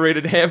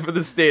evaporated half of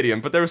the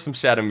stadium. But there was some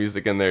shadow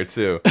music in there,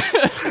 too.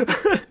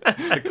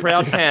 The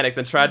crowd panicked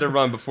and tried to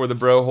run before the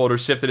bro holder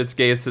shifted its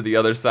gaze to the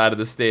other side of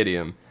the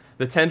stadium.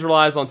 The tendril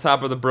eyes on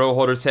top of the bro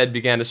holder's head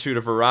began to shoot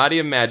a variety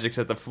of magics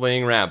at the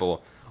fleeing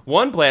rabble.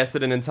 One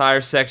blasted an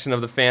entire section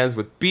of the fans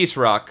with beach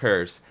rock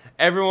curse.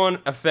 Everyone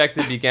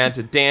affected began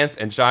to dance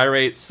and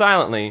gyrate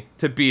silently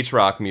to beach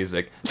rock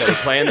music that would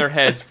play in their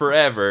heads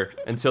forever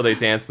until they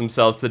danced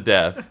themselves to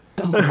death.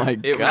 Oh my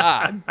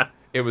God.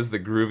 It was the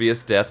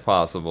grooviest death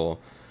possible.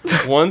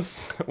 One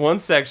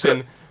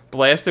section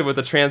blasted with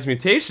a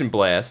transmutation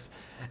blast,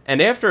 and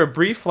after a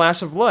brief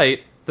flash of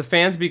light, the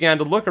fans began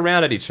to look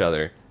around at each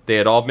other. They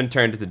had all been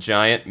turned into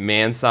giant,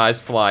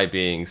 man-sized fly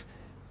beings.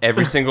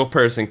 Every single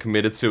person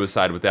committed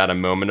suicide without a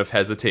moment of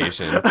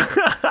hesitation.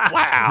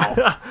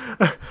 Wow.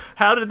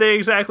 How did they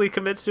exactly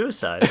commit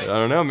suicide? I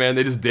don't know, man.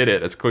 They just did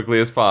it as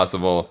quickly as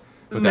possible.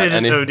 They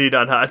just OD'd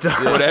on hot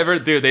dogs. Whatever,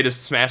 dude. They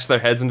just smashed their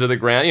heads into the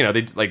ground. You know,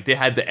 they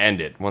had to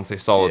end it once they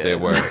saw what they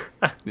were.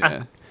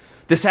 Yeah.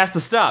 This has to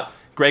stop.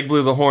 Greg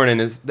blew the horn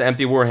the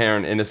empty war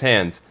horn in his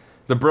hands.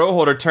 The bro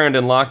holder turned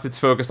and locked its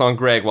focus on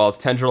Greg while its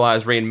tendril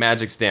eyes rained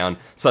magics down,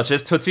 such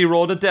as Tootsie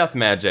Roll to Death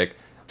magic.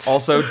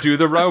 Also, Do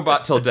the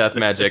Robot Till Death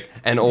magic,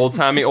 and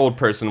Old-Timey Old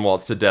Person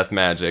Waltz to Death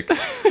magic.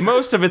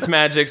 Most of its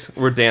magics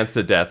were Dance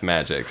to Death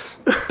magics.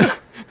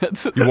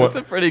 That's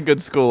a pretty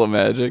good school of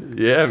magic.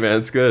 Yeah, man,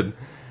 it's good.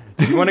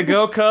 You want to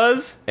go,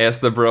 cuz? Asked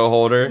the bro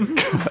holder.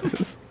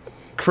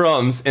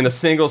 Crumbs, in a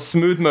single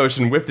smooth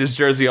motion, whipped his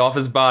jersey off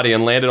his body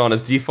and landed on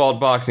his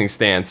default boxing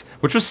stance,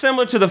 which was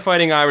similar to the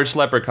fighting Irish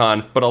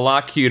leprechaun, but a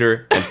lot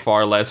cuter and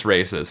far less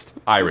racist.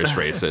 Irish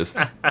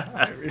racist.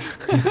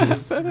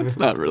 That's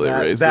not really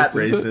racist. That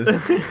is it?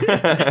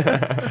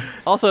 racist.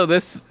 Also,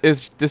 this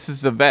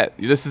is the vet.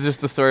 This is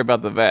just a story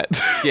about the vet.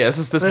 Yeah, this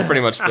is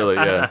pretty much Philly,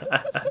 yeah.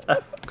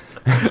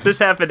 This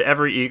happened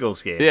every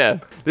Eagles game. Yeah,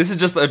 This is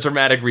just a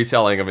dramatic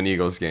retelling of an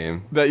Eagles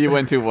game. that you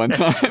went to one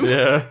time.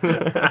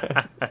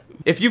 Yeah.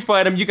 If you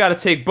fight him, you gotta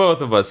take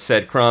both of us,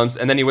 said Crumbs,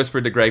 and then he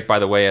whispered to Greg, by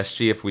the way,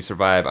 SG, if we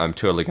survive, I'm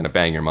totally gonna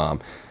bang your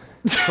mom.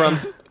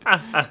 Crumbs,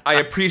 I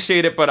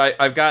appreciate it, but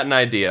I've got an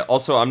idea.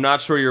 Also, I'm not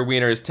sure your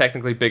wiener is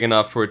technically big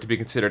enough for it to be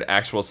considered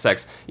actual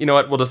sex. You know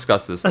what, we'll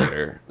discuss this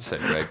later,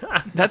 said Greg.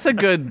 That's a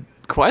good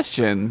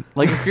question.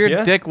 Like, if your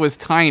Yeah. dick was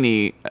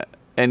tiny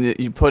and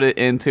you put it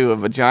into a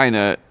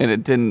vagina and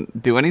it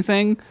didn't do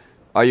anything,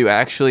 are you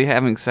actually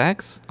having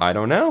sex? I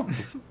don't know.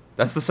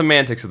 That's the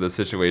semantics of the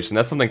situation.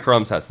 That's something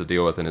Crumbs has to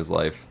deal with in his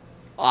life.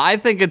 I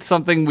think it's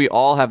something we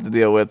all have to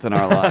deal with in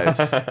our lives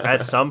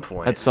At some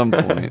point. at some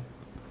point.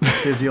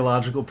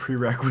 Physiological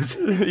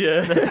prerequisites.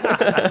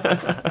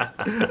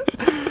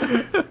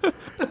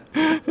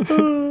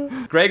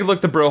 Greg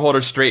looked the bro holder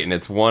straight in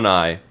its one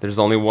eye. There's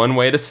only one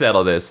way to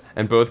settle this,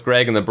 and both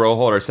Greg and the bro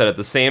holder said at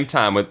the same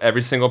time with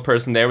every single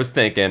person there was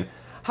thinking,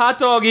 hot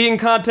dog eating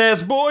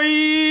contest, boy!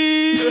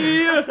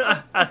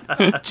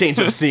 Change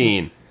of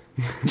scene.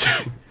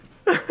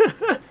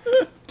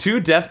 Two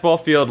death ball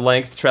field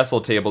length trestle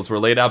tables were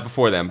laid out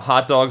before them,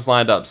 hot dogs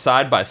lined up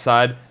side by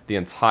side the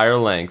entire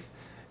length.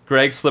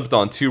 Greg slipped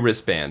on 2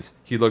 wristbands.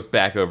 He looked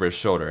back over his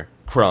shoulder.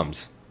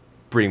 Crumbs,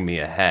 bring me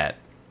a hat.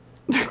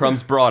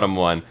 Crumbs brought him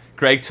one.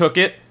 Greg took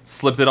it,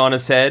 slipped it on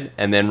his head,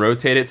 and then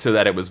rotated so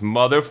that it was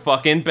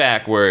motherfucking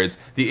backwards.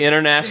 The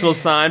international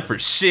sign for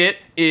shit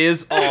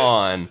is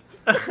on.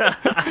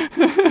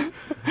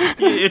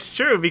 It's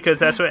true, because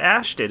that's what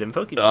Ash did in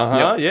Pokemon.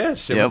 Uh-huh, yeah,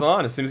 shit was Yep.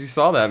 on as soon as you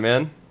saw that,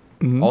 man.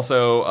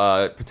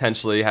 Also,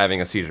 potentially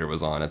having a seizure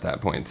was on at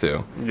that point,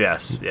 too.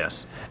 Yes,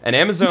 yes. An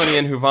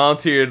Amazonian who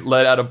volunteered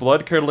let out a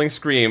blood-curdling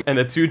scream, and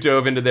the two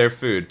dove into their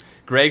food.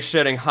 Greg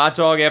shedding hot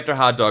dog after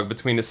hot dog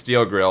between the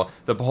steel grill,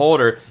 the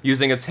beholder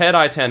using its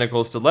head-eye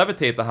tentacles to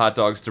levitate the hot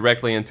dogs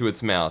directly into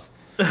its mouth.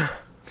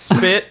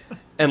 Spit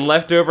and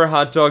leftover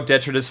hot dog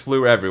detritus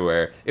flew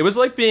everywhere. It was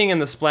like being in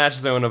the splash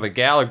zone of a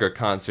Gallagher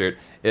concert,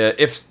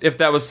 if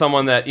that was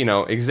someone that, you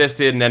know,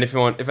 existed, and then if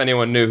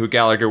anyone knew who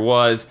Gallagher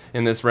was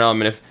in this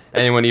realm, and if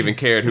anyone even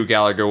cared who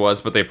Gallagher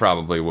was, but they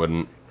probably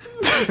wouldn't.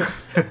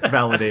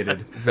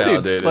 Validated.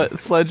 Validated. Dude,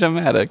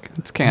 Sledge-o-matic.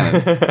 It's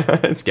canon.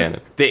 It's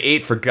canon. They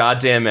ate for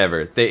goddamn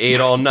ever. They ate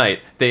all night.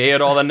 They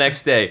ate all the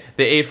next day.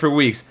 They ate for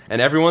weeks,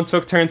 and everyone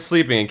took turns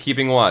sleeping and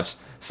keeping watch.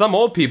 Some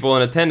old people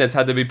in attendance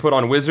had to be put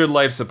on wizard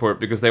life support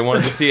because they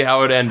wanted to see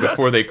how it ended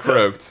before they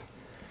croaked.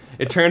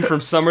 It turned from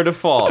summer to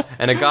fall,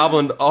 and a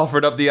goblin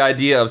offered up the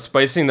idea of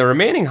spicing the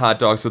remaining hot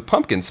dogs with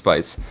pumpkin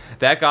spice.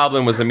 That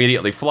goblin was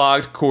immediately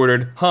flogged,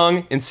 quartered,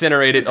 hung,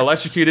 incinerated,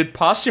 electrocuted,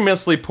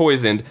 posthumously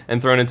poisoned,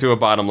 and thrown into a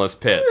bottomless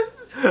pit.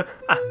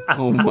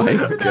 Oh my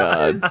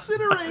god.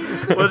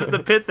 Incinerated. Was it the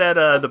pit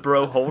that the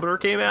bro Holder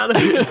came out of?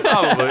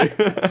 Probably.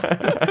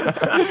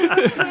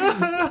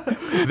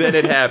 Then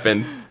it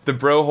happened. The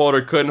bro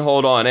holder couldn't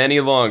hold on any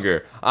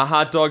longer. A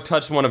hot dog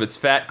touched one of its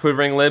fat,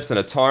 quivering lips, and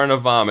a torrent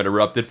of vomit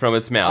erupted from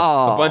its mouth.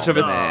 Oh, a bunch of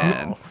its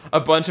man. a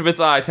bunch of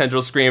its eye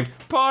tendrils screamed,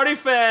 "Party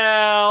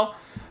foul!"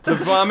 The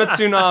vomit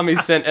tsunami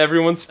sent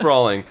everyone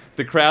sprawling.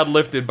 The crowd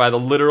lifted by the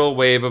literal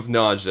wave of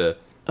nausea.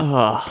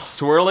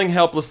 Swirling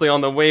helplessly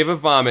on the wave of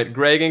vomit,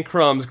 Greg and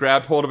Crumbs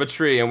grabbed hold of a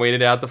tree and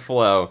waited out the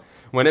flow.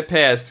 When it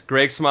passed,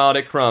 Greg smiled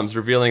at Crumbs,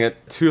 revealing a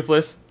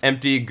toothless,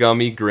 empty,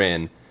 gummy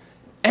grin.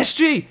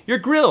 "SG, your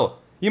grill!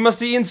 You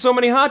must have eaten so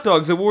many hot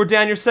dogs it wore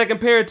down your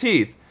second pair of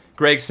teeth."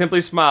 Greg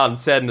simply smiled and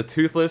said in a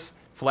toothless,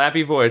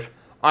 flappy voice,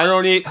 "I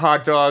don't eat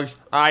hot dogs,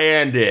 I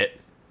end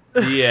it."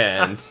 The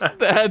end.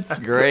 That's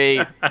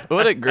great.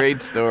 What a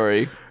great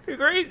story.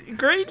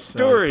 Great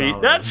story.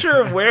 solid. Not sure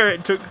of where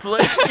it took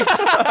place.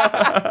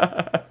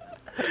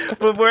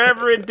 But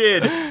wherever it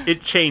did,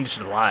 it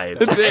changed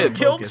lives. It did. It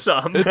killed Focus.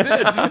 some. It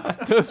did.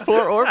 Those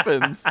poor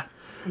orphans.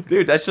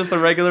 Dude, that's just a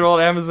regular old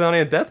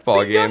Amazonian death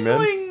ball game, man.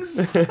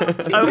 Younglings.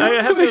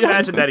 I have to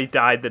imagine that he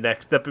died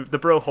the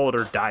bro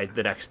Holder died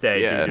the next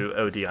day Yeah. due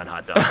to OD on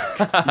hot dog.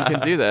 You can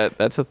do that.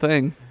 That's a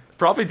thing.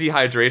 Probably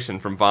dehydration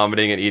from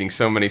vomiting and eating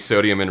so many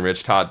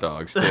sodium-enriched hot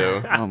dogs,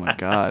 too. Oh my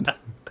god.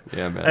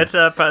 Yeah, man. That's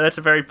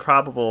a very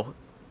probable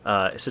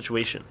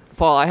situation.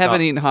 Paul, I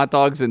haven't eaten hot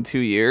dogs in 2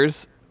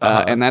 years.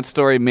 And that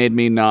story made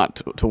me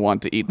not to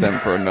want to eat them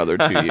for another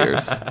 2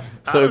 years. I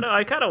So, don't know.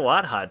 I kind of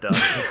want hot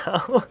dogs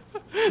now.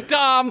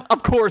 Dom,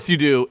 of course you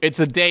do. It's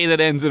a day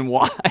that ends in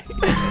Y.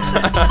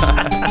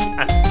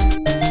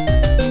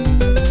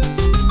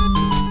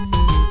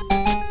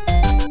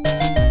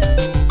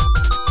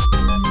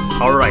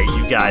 All right,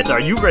 you guys, are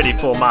you ready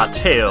for my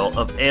tale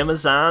of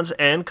Amazons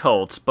and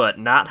cults, but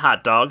not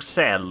hot dogs,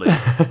 sadly?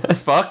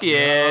 Fuck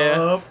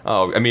yeah.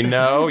 Oh, I mean,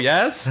 no,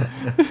 yes?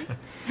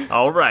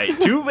 All right,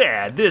 too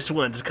bad. This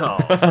one's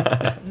called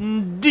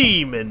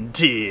Demon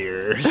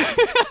Tears.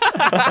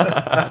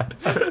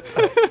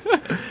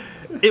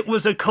 It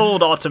was a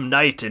cold autumn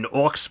night in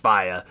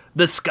Orkspire.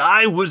 The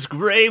sky was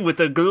gray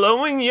with a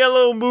glowing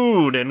yellow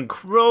moon, and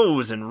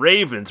crows and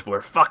ravens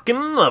were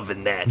fucking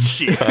loving that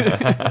shit.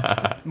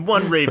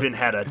 One raven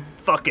had a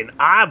fucking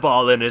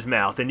eyeball in his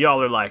mouth, and y'all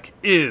are like,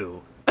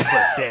 ew.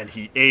 But then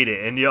he ate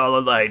it, and y'all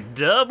are like,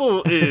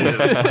 double ew.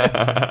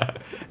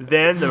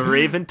 Then the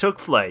raven took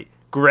flight,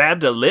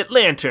 grabbed a lit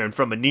lantern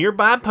from a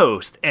nearby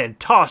post, and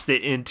tossed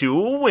it into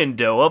a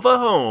window of a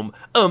home,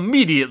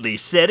 immediately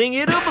setting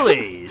it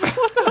ablaze.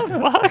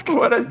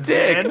 What a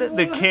dick. And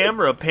the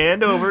camera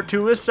panned over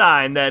to a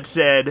sign that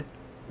said,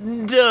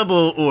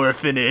 "Double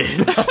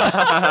orphanage."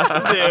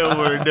 There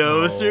were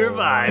no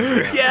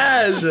survivors.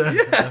 Yes,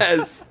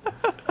 yes.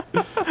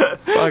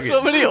 Fuck So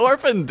it. many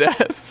orphan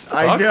deaths.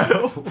 I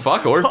know.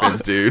 Fuck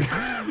orphans, dude.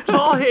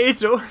 Paul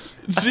hates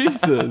orphans.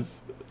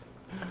 Jesus.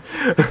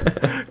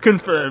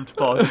 Confirmed,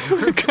 Paul.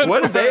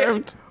 What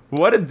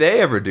did they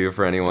ever do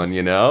for anyone,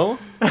 you know?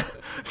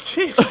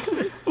 Jesus.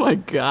 Oh my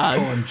god.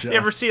 Unjust. You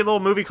ever see a little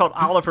movie called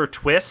Oliver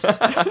Twist?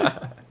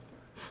 I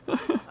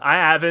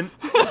haven't.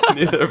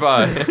 Neither have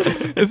I.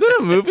 Is it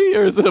a movie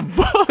or is it a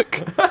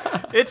book?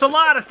 It's a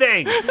lot of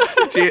things.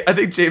 I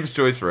think James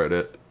Joyce wrote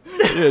it.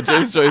 Yeah,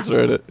 James Joyce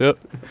wrote it. Yep.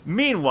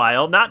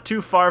 Meanwhile, not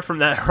too far from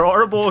that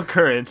horrible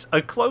occurrence,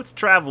 a cloaked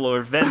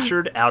traveler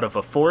ventured out of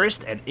a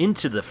forest and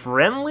into the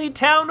friendly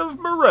town of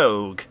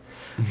Morogue.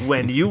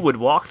 When you would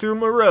walk through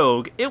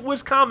Morogue, it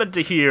was common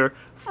to hear,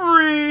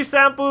 "Free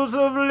samples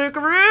of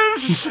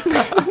licorice,"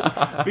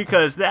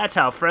 because that's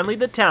how friendly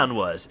the town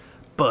was.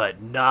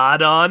 But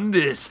not on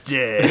this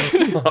day.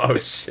 Oh,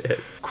 shit.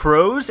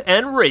 Crows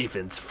and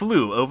ravens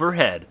flew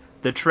overhead.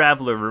 The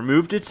traveler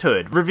removed its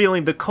hood,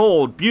 revealing the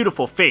cold,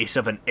 beautiful face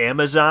of an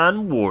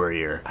Amazon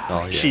warrior.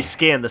 Oh, yeah. She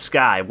scanned the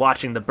sky,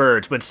 watching the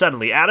birds, when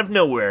suddenly, out of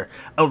nowhere,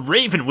 a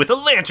raven with a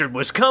lantern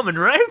was coming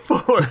right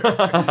for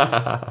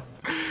her.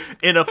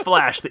 In a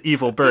flash, the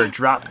evil bird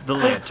dropped the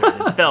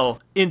lantern and fell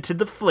into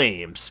the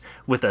flames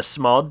with a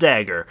small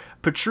dagger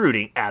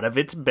protruding out of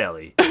its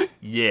belly.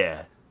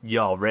 Yeah,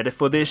 y'all ready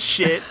for this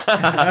shit?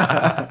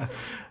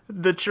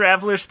 The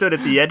traveler stood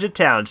at the edge of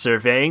town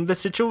surveying the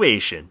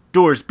situation.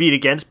 Doors beat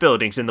against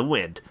buildings in the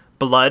wind.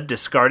 Blood,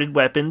 discarded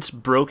weapons,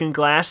 broken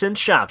glass, and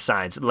shop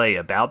signs lay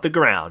about the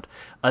ground.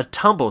 A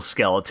tumble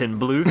skeleton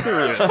blew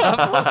through.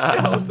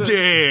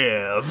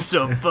 Damn,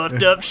 some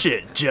fucked up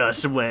shit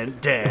just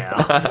went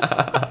down.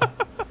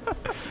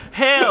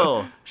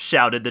 Hell,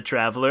 shouted the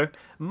traveler.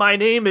 My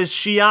name is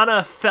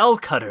Shiana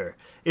Fellcutter.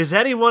 Is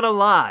anyone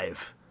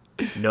alive?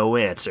 No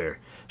answer.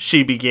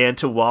 She began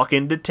to walk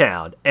into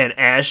town, and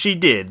as she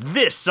did,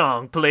 this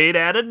song played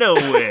out of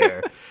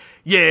nowhere.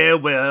 Yeah,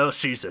 well,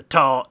 she's a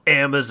tall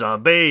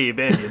Amazon babe,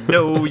 and you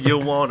know you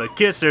want to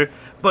kiss her,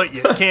 But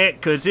you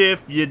can't, 'cause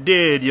if you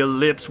did, your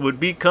lips would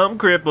become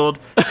crippled,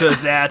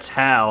 'cause that's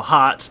how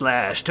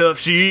hot/tough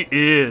she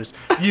is.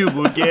 You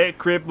would get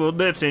crippled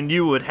lips and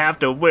you would have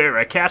to wear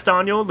a cast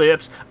on your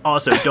lips.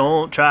 Also,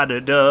 don't try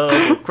to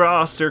double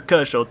cross her,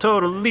 'cause she'll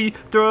totally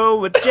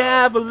throw a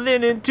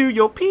javelin into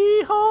your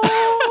pee hole.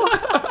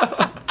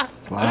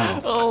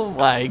 Wow. Oh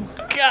my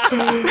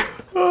god.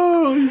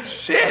 Holy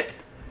shit!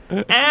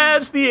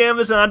 As the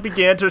Amazon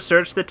began to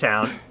search the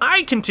town,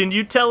 I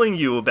continued telling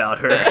you about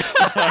her.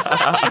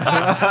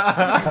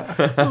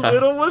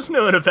 Little was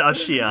known about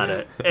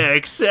Shiana,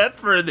 except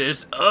for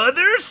this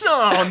other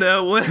song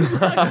that went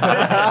like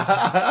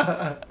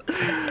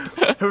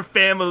this. Her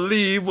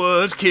family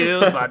was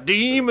killed by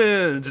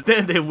demons.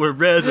 Then they were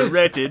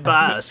resurrected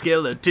by a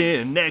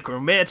skeleton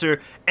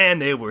necromancer.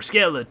 And they were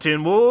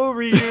skeleton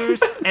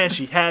warriors. And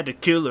she had to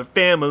kill her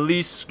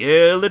family's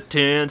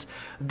skeletons.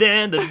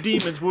 Then the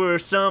demons were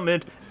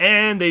summoned.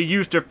 And they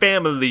used her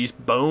family's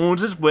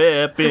bones as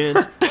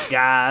weapons.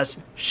 Guys,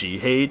 she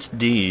hates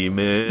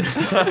demons.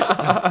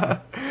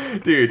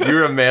 Dude,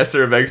 you're a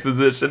master of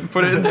exposition.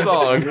 Put it in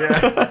song.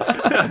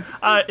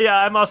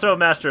 Yeah, I'm also a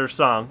master of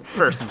song,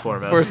 first and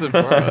foremost. First and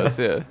foremost,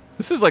 yeah.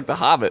 This is like The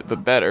Hobbit,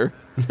 but better.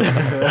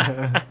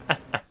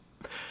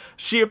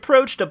 She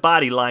approached a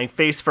body lying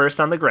face first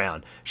on the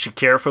ground. She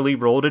carefully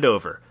rolled it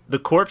over. The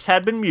corpse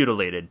had been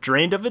mutilated,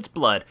 drained of its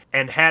blood,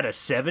 and had a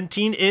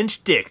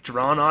 17-inch dick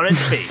drawn on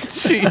its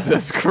face.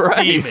 Jesus Christ.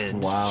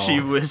 Demons, Wow. she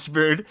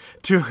whispered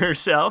to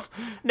herself.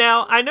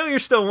 Now, I know you're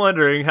still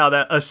wondering how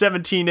a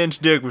 17-inch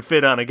dick would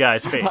fit on a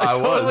guy's face. I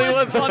Totally was.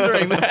 was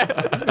wondering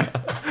that.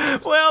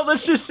 Well,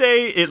 let's just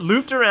say it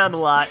looped around a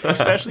lot,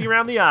 especially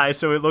around the eyes,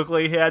 so it looked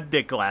like he had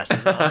dick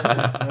glasses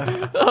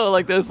on. Oh,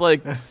 like those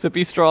like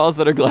sippy straws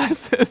that are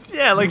glasses.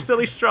 Yeah, like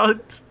silly straw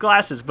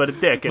glasses, but a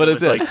dick, and But it a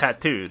was dick. like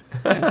tattooed.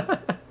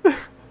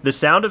 The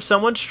sound of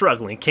someone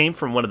struggling came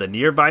from one of the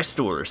nearby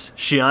stores.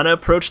 Shiana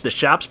approached the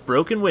shop's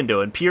broken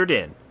window and peered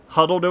in.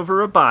 Huddled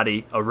over a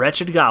body, a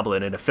wretched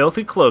goblin in a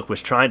filthy cloak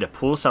was trying to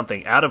pull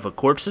something out of a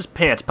corpse's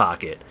pants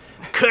pocket.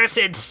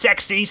 "Cursed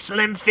sexy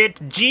slim fit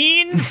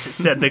jeans,"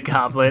 said the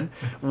goblin,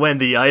 when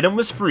the item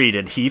was freed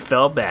and he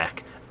fell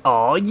back.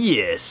 "Aw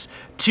yes,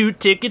 2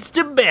 tickets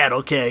to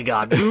Battle Keg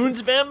on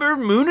Moonsvember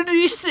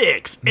Moonity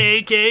 6,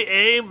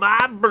 a.k.a.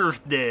 my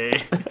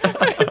birthday."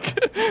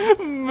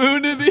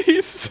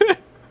 Moonities.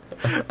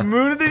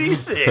 Moonity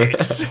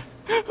 6.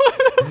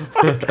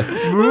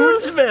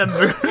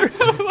 Moonsvember.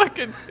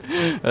 Fucking.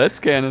 That's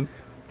canon.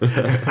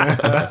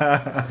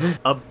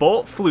 A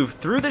bolt flew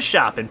through the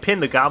shop and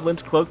pinned the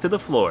goblin's cloak to the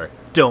floor.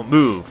 "Don't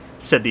move,"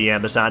 said the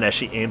Amazon as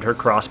she aimed her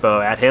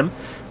crossbow at him.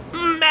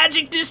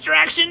 "Magic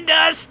distraction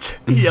dust!"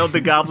 yelled the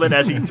goblin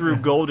as he threw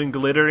golden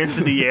glitter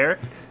into the air.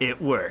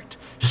 It worked.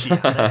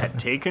 Shiana had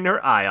taken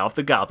her eye off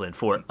the goblin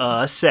for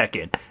a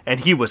second, and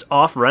he was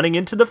off running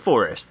into the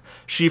forest.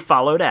 She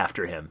followed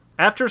after him.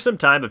 After some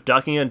time of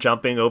ducking and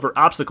jumping over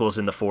obstacles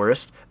in the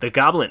forest, the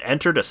goblin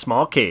entered a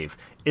small cave.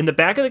 In the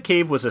back of the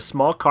cave was a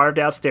small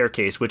carved-out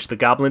staircase which the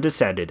goblin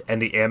descended, and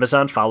the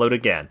Amazon followed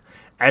again.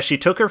 As she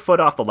took her foot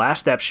off the last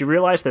step, she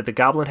realized that the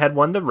goblin had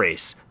won the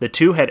race. The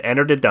two had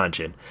entered a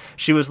dungeon.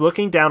 She was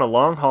looking down a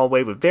long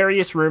hallway with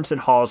various rooms and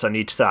halls on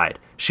each side.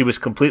 She was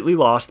completely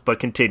lost, but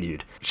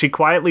continued. She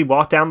quietly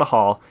walked down the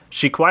hall.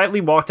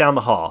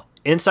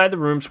 Inside the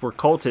rooms were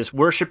cultists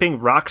worshipping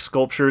rock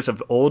sculptures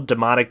of old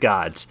demonic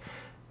gods.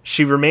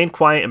 She remained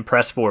quiet and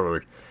pressed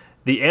forward.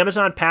 The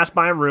Amazon passed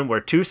by a room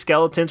where 2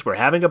 skeletons were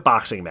having a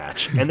boxing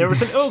match, and there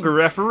was an ogre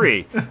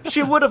referee.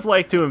 She would have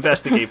liked to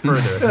investigate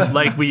further,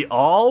 like we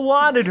all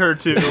wanted her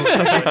to.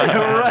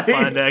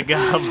 Find that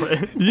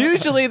goblin.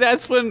 Usually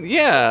that's when,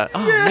 yeah.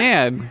 Oh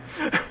man.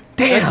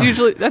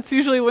 Damn. That's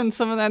usually when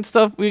some of that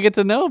stuff we get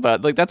to know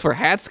about. Like that's where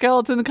Hat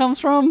Skeleton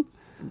comes from.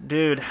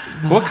 Dude,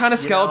 What kind of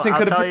skeleton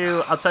could have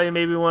been? I'll tell you.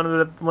 Maybe one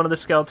of the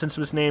skeletons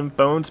was named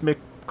Bones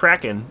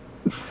McCracken.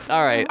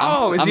 All right.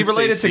 Is he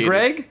related to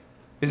Greg?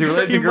 Is he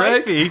related to Greg?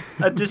 Might be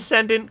a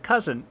descendant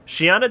cousin.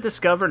 Shiana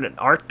discovered an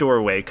arched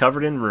doorway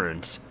covered in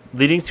runes,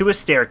 leading to a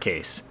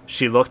staircase.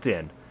 She looked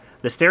in.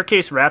 The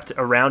staircase wrapped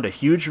around a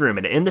huge room,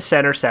 and in the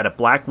center sat a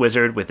black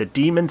wizard with a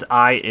demon's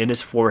eye in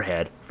his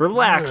forehead,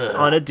 relaxed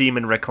on a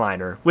demon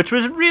recliner, which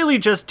was really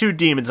just 2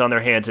 demons on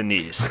their hands and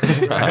knees.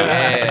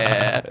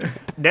 Yeah.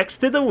 Next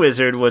to the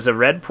wizard was a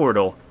red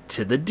portal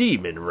to the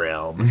demon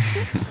realm.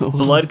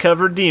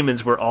 Blood-covered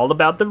demons were all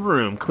about the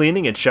room,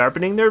 cleaning and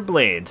sharpening their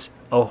blades.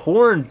 A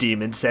horned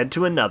demon said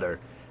to another,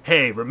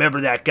 "Hey,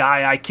 remember that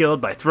guy I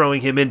killed by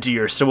throwing him into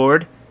your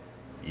sword?"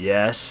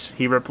 "Yes,"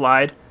 he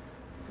replied.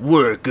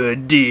 "We're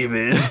good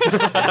demons," said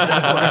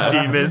the horned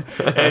demon,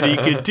 and he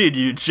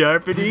continued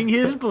sharpening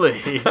his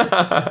blade.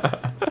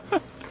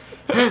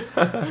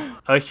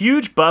 A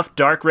huge, buff,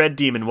 dark red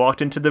demon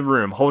walked into the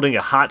room holding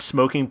a hot,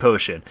 smoking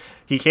potion.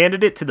 He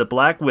handed it to the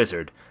black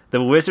wizard.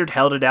 The wizard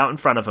held it out in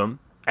front of him.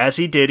 As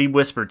he did, he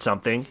whispered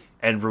something,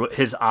 and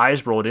his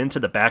eyes rolled into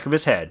the back of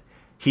his head.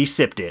 He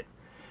sipped it.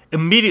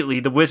 Immediately,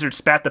 the wizard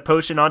spat the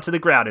potion onto the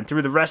ground and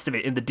threw the rest of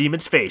it in the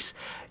demon's face.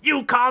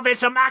 "You call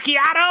this a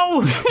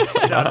macchiato?"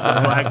 shouted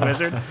the black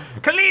wizard.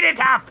 "Clean it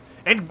up!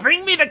 And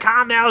bring me the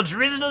caramel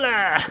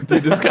drizzler.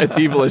 Dude, this guy's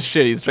evil as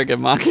shit. He's drinking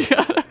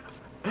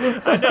macchiatos.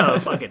 I know,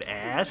 fucking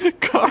ass.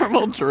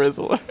 Caramel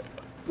drizzler.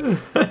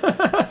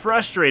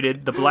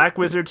 Frustrated, the Black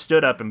Wizard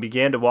stood up and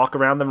began to walk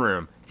around the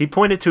room. He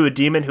pointed to a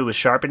demon who was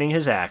sharpening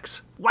his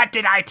axe. What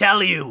did I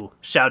tell you?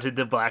 Shouted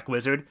the Black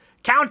Wizard.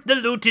 Count the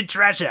looted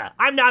treasure.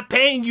 I'm not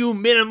paying you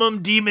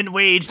minimum demon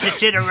wage to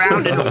sit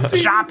around and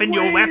sharpen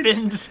your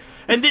weapons.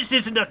 And this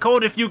isn't a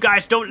code if you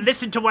guys don't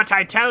listen to what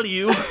I tell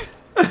you.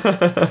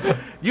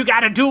 You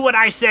gotta do what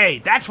I say.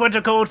 That's what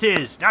a cult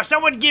is. Now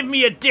someone give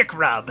me a dick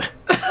rub.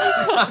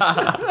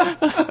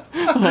 Oh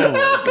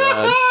my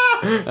god.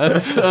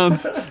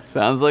 That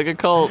sounds like a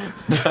cult.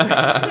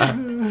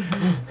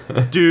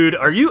 Dude,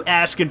 are you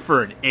asking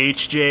for an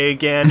HJ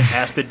again?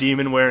 Asked the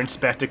demon wearing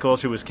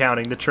spectacles who was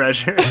counting the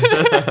treasure.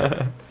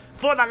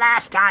 For the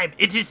last time,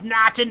 it is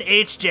not an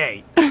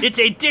HJ. It's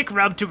a dick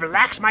rub to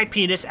relax my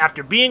penis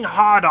after being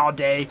hard all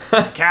day,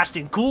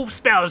 casting cool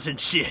spells and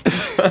shit.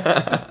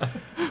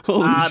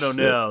 I don't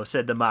know,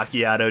 said the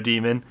macchiato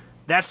demon.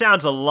 That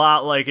sounds a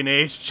lot like an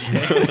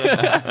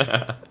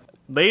HJ.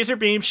 Laser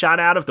beam shot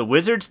out of the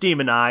wizard's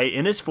demon eye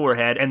in his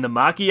forehead, and the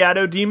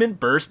macchiato demon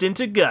burst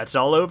into guts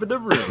all over the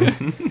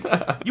room.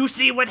 You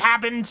see what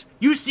happens?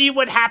 You see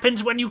what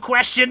happens when you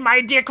question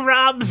my dick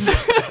rubs?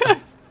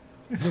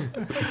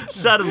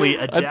 Suddenly,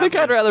 a javelin I think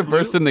I'd rather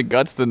burst in the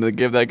guts than to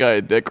give that guy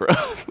a dick rub.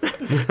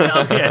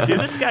 Hell yeah, dude,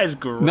 this guy's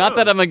gross. Not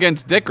that I'm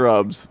against dick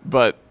rubs,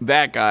 but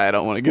that guy I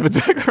don't want to give a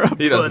dick rub.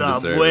 He But doesn't I'm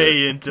deserve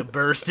way it. into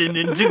bursting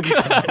into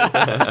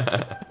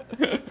guts.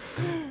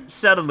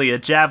 Suddenly, a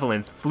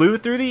javelin flew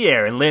through the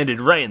air and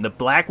landed right in the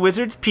Black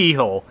Wizard's pee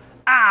hole.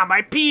 Ah,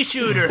 my pea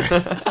shooter!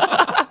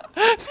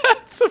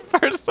 That's the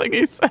first thing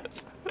he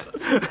says.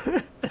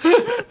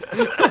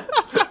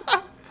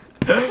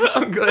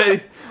 I'm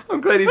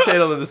glad he's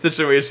handling the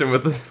situation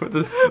with this with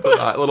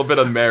a little bit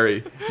of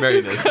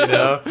merriness, you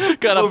know.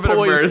 Got a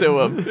poise to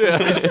him.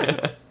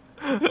 Yeah.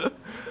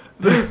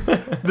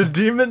 The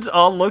demons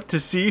all looked to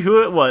see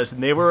who it was,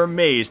 and they were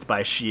amazed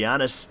by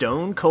Shiana's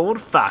stone-cold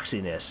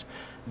foxiness.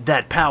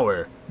 That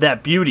power,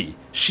 that beauty,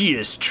 she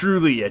is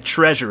truly a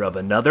treasure of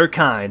another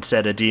kind,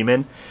 said a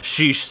demon.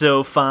 She's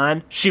so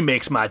fine, she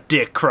makes my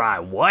dick cry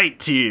white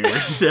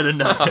tears, said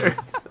another.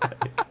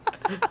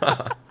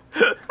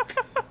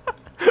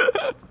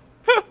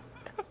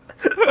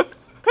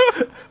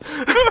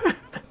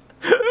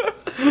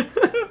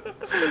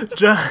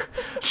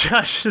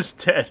 Josh is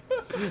dead.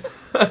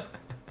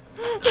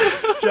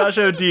 Josh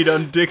OD'd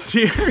on dick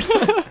tears.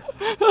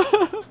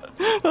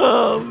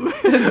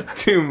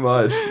 It's too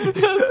much.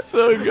 That's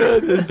so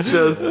good. It's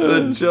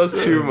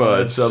just too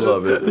much. I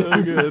love it.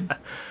 So good.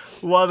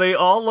 While they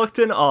all looked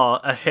in awe,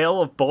 a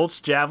hail of bolts,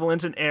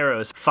 javelins, and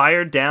arrows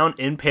fired down,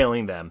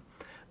 impaling them.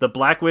 The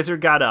Black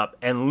Wizard got up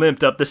and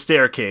limped up the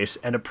staircase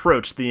and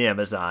approached the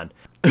Amazon.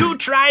 You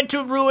tried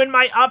to ruin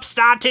my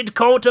upstarted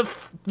coat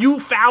of you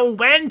foul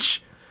wench?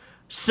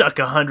 Suck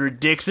 100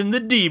 dicks in the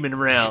demon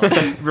realm,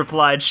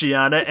 replied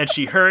Shiana, and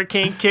she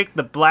hurricane kicked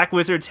the Black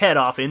Wizard's head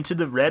off into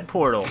the red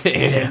portal.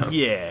 Damn. And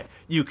yeah,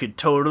 you could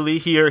totally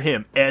hear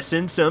him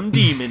essing some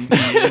demon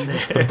in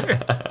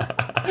there.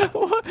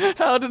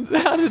 How did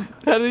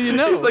you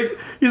know?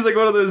 He's like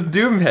one of those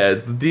doom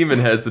heads, the demon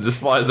heads that just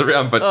flies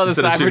around, but Oh, the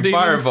instead of cyber shooting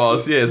demons?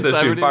 fireballs, The instead of cyber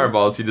shooting demons?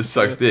 fireballs, he just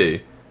sucks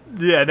D.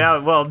 Yeah,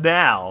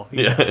 now.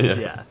 he Yeah, knows,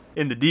 yeah.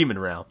 in the demon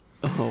realm.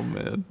 Oh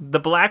man. The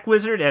Black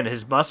Wizard and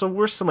his muscle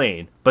were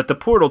slain, but the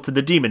portal to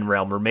the demon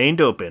realm remained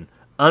open.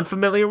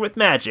 Unfamiliar with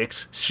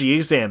magics, she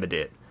examined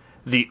it.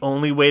 The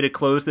only way to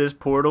close this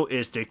portal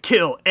is to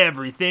kill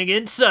everything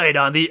in sight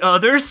on the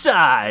other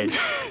side.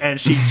 And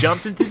she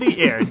jumped into the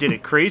air and did a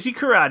crazy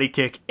karate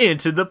kick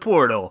into the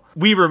portal.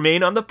 We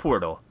remain on the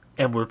portal,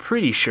 and we're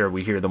pretty sure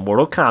we hear the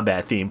Mortal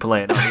Kombat theme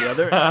playing on the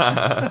other end.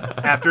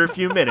 After a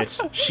few minutes,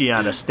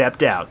 Shiana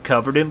stepped out,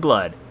 covered in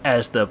blood,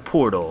 as the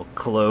portal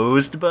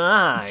closed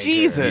behind her.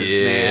 Jesus,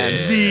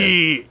 man.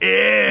 The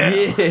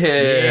end.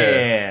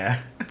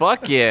 Yeah.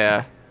 Fuck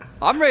yeah.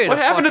 I'm ready to What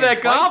happened to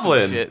fucking that fight some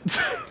goblin? shit.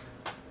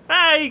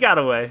 Ah, he got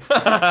away.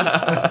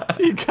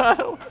 He got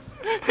away.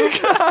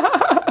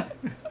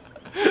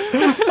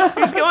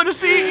 He's going to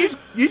see.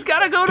 He's got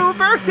to go to a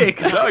birthday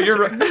concert. No, you're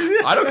right.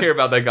 I don't care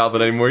about that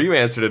goblin anymore. You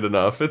answered it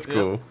enough. It's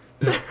cool.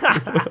 Yep.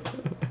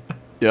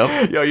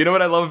 Yo, you know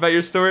what I love about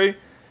your story?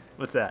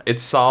 What's that? It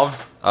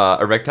solves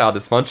erectile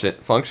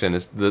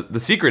dysfunction. The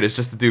secret is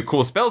just to do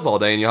cool spells all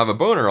day, and you'll have a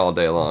boner all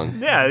day long.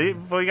 Yeah,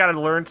 we got to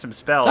learn some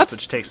spells, That's-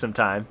 which takes some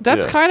time.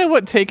 That's Yeah. kind of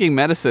what taking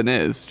medicine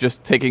is,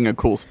 just taking a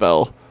cool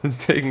spell. It's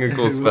taking a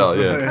cool spell,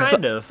 yeah.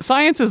 Kind of.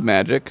 Science is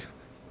magic.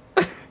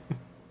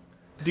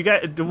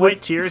 Do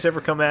white tears ever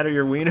come out of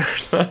your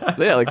wieners?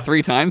 Yeah, like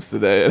 3 times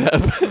today it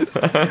happens.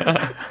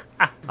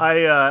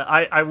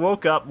 I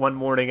woke up one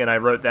morning and I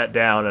wrote that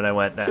down and I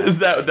went, nah. Is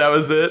that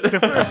was it?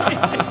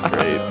 That's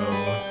great.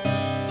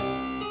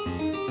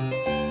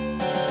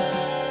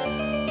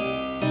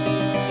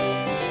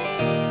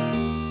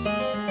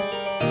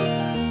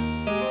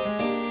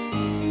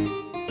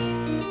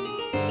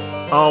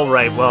 All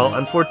right, well,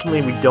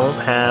 unfortunately, we don't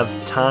have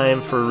time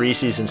for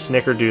Reese's and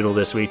Snickerdoodle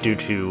this week due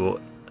to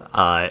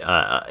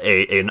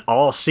an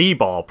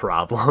all-C-ball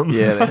problem.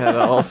 Yeah, they had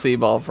an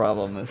all-C-ball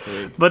problem this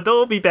week. But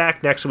they'll be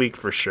back next week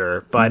for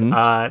sure.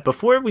 But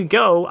before we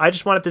go, I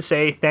just wanted to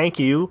say thank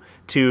you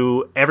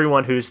to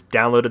everyone who's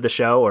downloaded the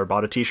show or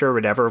bought a t-shirt or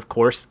whatever. Of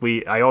course,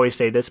 I always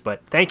say this,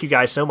 but thank you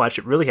guys so much.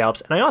 It really helps.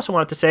 And I also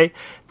wanted to say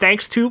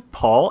thanks to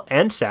Paul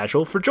and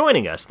Satchel for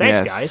joining us.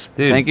 Thanks, guys.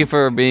 Dude. Thank you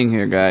for being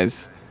here,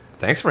 guys.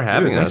 Thanks for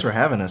having us. Thanks for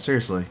having us,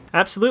 seriously.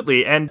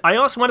 Absolutely. And I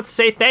also wanted to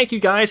say thank you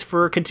guys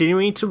for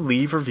continuing to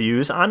leave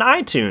reviews on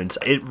iTunes.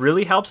 It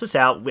really helps us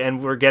out,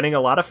 and we're getting a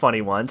lot of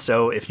funny ones.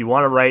 So if you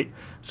want to write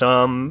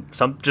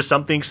just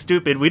something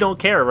stupid, we don't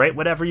care, write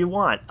whatever you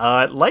want.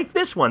 Like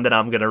this one that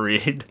I'm going to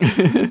read.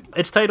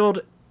 It's titled,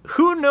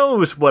 Who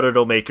Knows What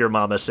It'll Make Your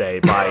Mama Say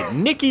by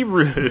Nikki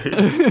Rude.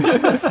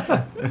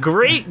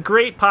 Great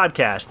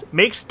podcast.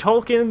 Makes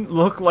Tolkien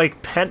look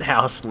like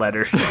penthouse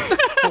letters.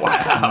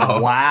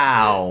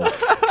 Wow.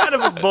 Kind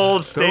of a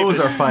bold statement. Those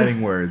are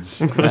fighting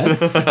words.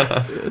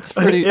 It's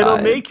pretty. It'll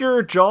make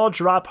your jaw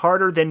drop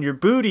harder than your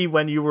booty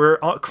when you were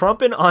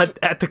crumping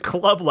at the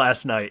club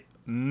last night.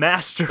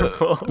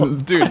 Masterful.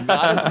 Dude,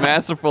 not as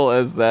masterful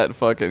as that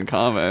fucking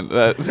comment.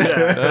 That's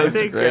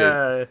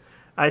great.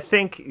 I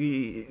think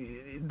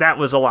that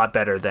was a lot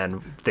better than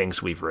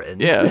things we've written.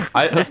 Yeah,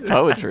 that's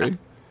poetry.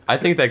 I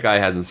think that guy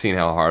hasn't seen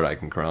how hard I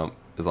can crump,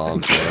 is all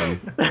I'm saying.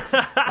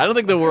 I don't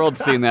think the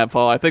world's seen that,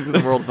 Paul. I think the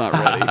world's not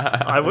ready.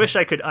 I wish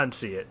I could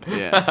unsee it.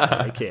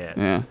 Yeah. I can't.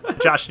 Yeah.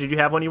 Josh, did you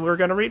have one you were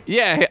going to read?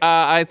 Yeah,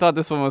 I thought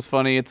this one was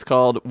funny. It's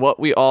called What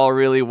We All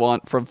Really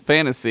Want from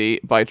Fantasy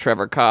by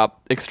Trevor Kopp.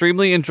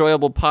 Extremely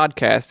enjoyable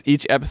podcast.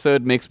 Each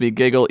episode makes me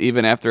giggle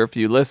even after a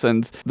few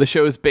listens. The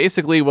show is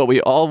basically what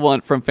we all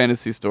want from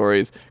fantasy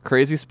stories.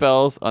 Crazy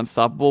spells,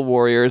 unstoppable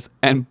warriors,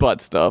 and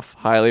butt stuff.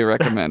 Highly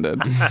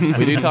recommended.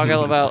 We do talk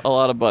about a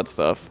lot of butt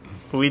stuff.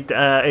 We,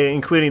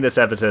 including this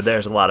episode,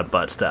 there's a lot of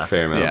butt stuff.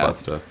 Fair amount Yeah. of butt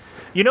stuff.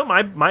 You know,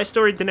 my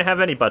story didn't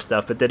have any butt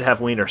stuff, but did have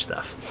wiener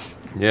stuff.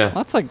 Yeah.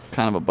 That's like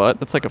kind of a butt.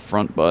 That's like a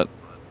front butt.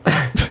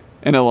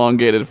 An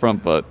elongated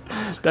front butt.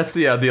 That's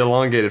the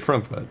elongated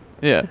front butt.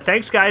 Yeah.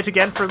 Thanks, guys,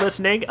 again for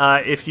listening.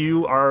 If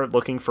you are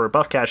looking for a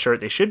Buffcast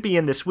shirt, they should be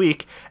in this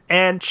week.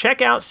 And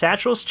check out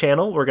Satchel's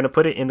channel. We're going to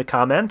put it in the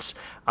comments.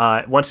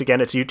 Once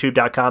again, it's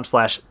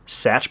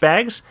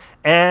youtube.com/satchbags.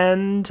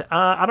 And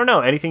I don't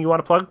know, anything you want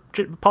to plug,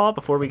 Paul,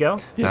 before we go?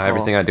 No, Paul.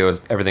 everything I do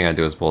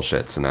is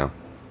bullshit. So no.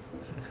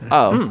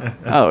 Oh,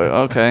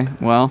 okay.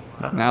 Well,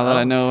 now that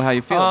I know how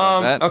you feel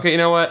about that. Okay, you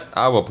know what?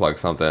 I will plug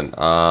something.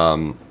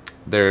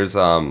 There's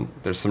some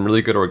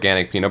really good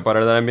organic peanut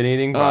butter that I've been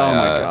eating. Oh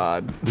my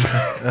god.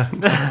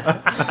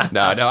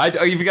 No.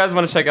 If you guys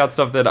want to check out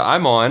stuff that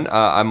I'm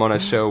on a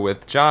show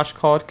with Josh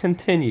called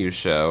Continue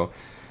Show.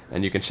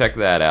 And you can check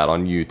that out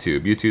on YouTube,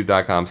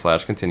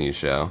 youtube.com/continue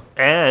show.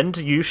 And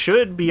you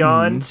should be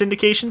on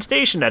Syndication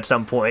Station at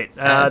some point,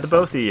 the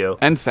both of you.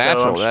 And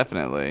Satchel, So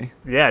definitely.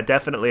 Yeah,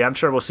 definitely. I'm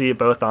sure we'll see you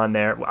both on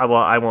there. Well,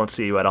 I won't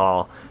see you at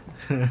all.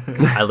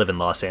 I live in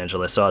Los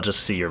Angeles, so I'll just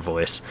see your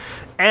voice.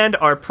 And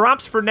our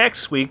props for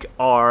next week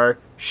are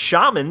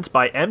Shamans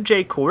by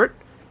MJ Court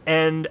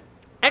and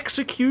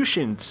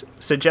Executions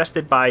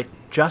suggested by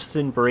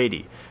Justin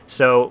Brady.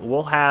 So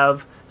we'll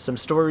have some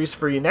stories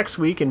for you next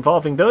week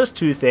involving those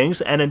two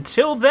things. And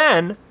until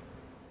then,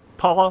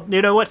 Paul,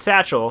 you know what,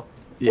 Satchel?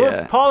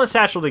 Yeah. Paul and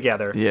Satchel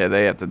together. Yeah,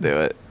 they have to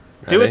do it.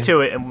 Do Ready? it to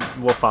it, and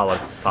we'll follow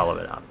it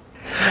up.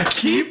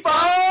 Keep on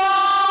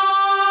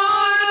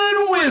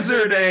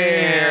wizarding!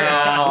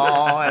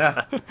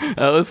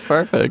 That was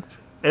perfect.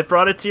 It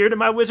brought a tear to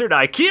my wizard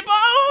eye. Keep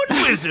on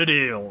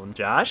wizarding,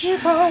 Josh.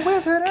 Keep on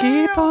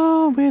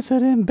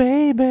wizarding,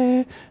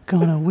 baby.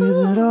 Gonna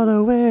wizard all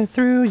the way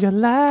through your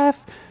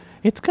life.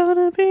 It's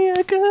gonna be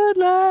a good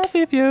life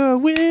if you're a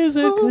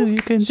wizard, cause you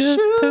can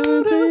just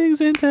turn things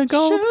into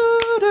gold.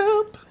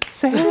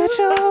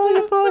 Satchel,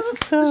 your voice is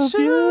so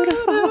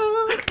beautiful.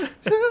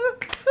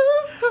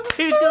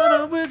 He's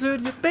gonna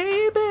wizard you,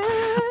 baby.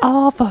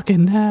 All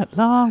fucking night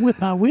long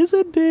with my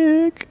wizard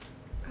dick.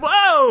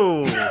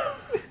 Whoa!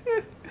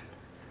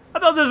 I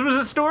thought this was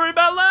a story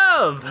about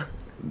love.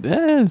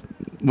 Yeah,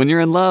 when you're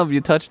in love, you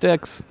touch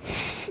dicks.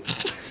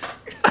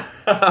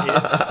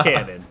 It's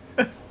canon.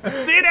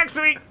 See you next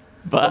week.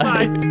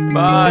 Bye. Bye.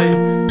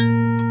 Bye.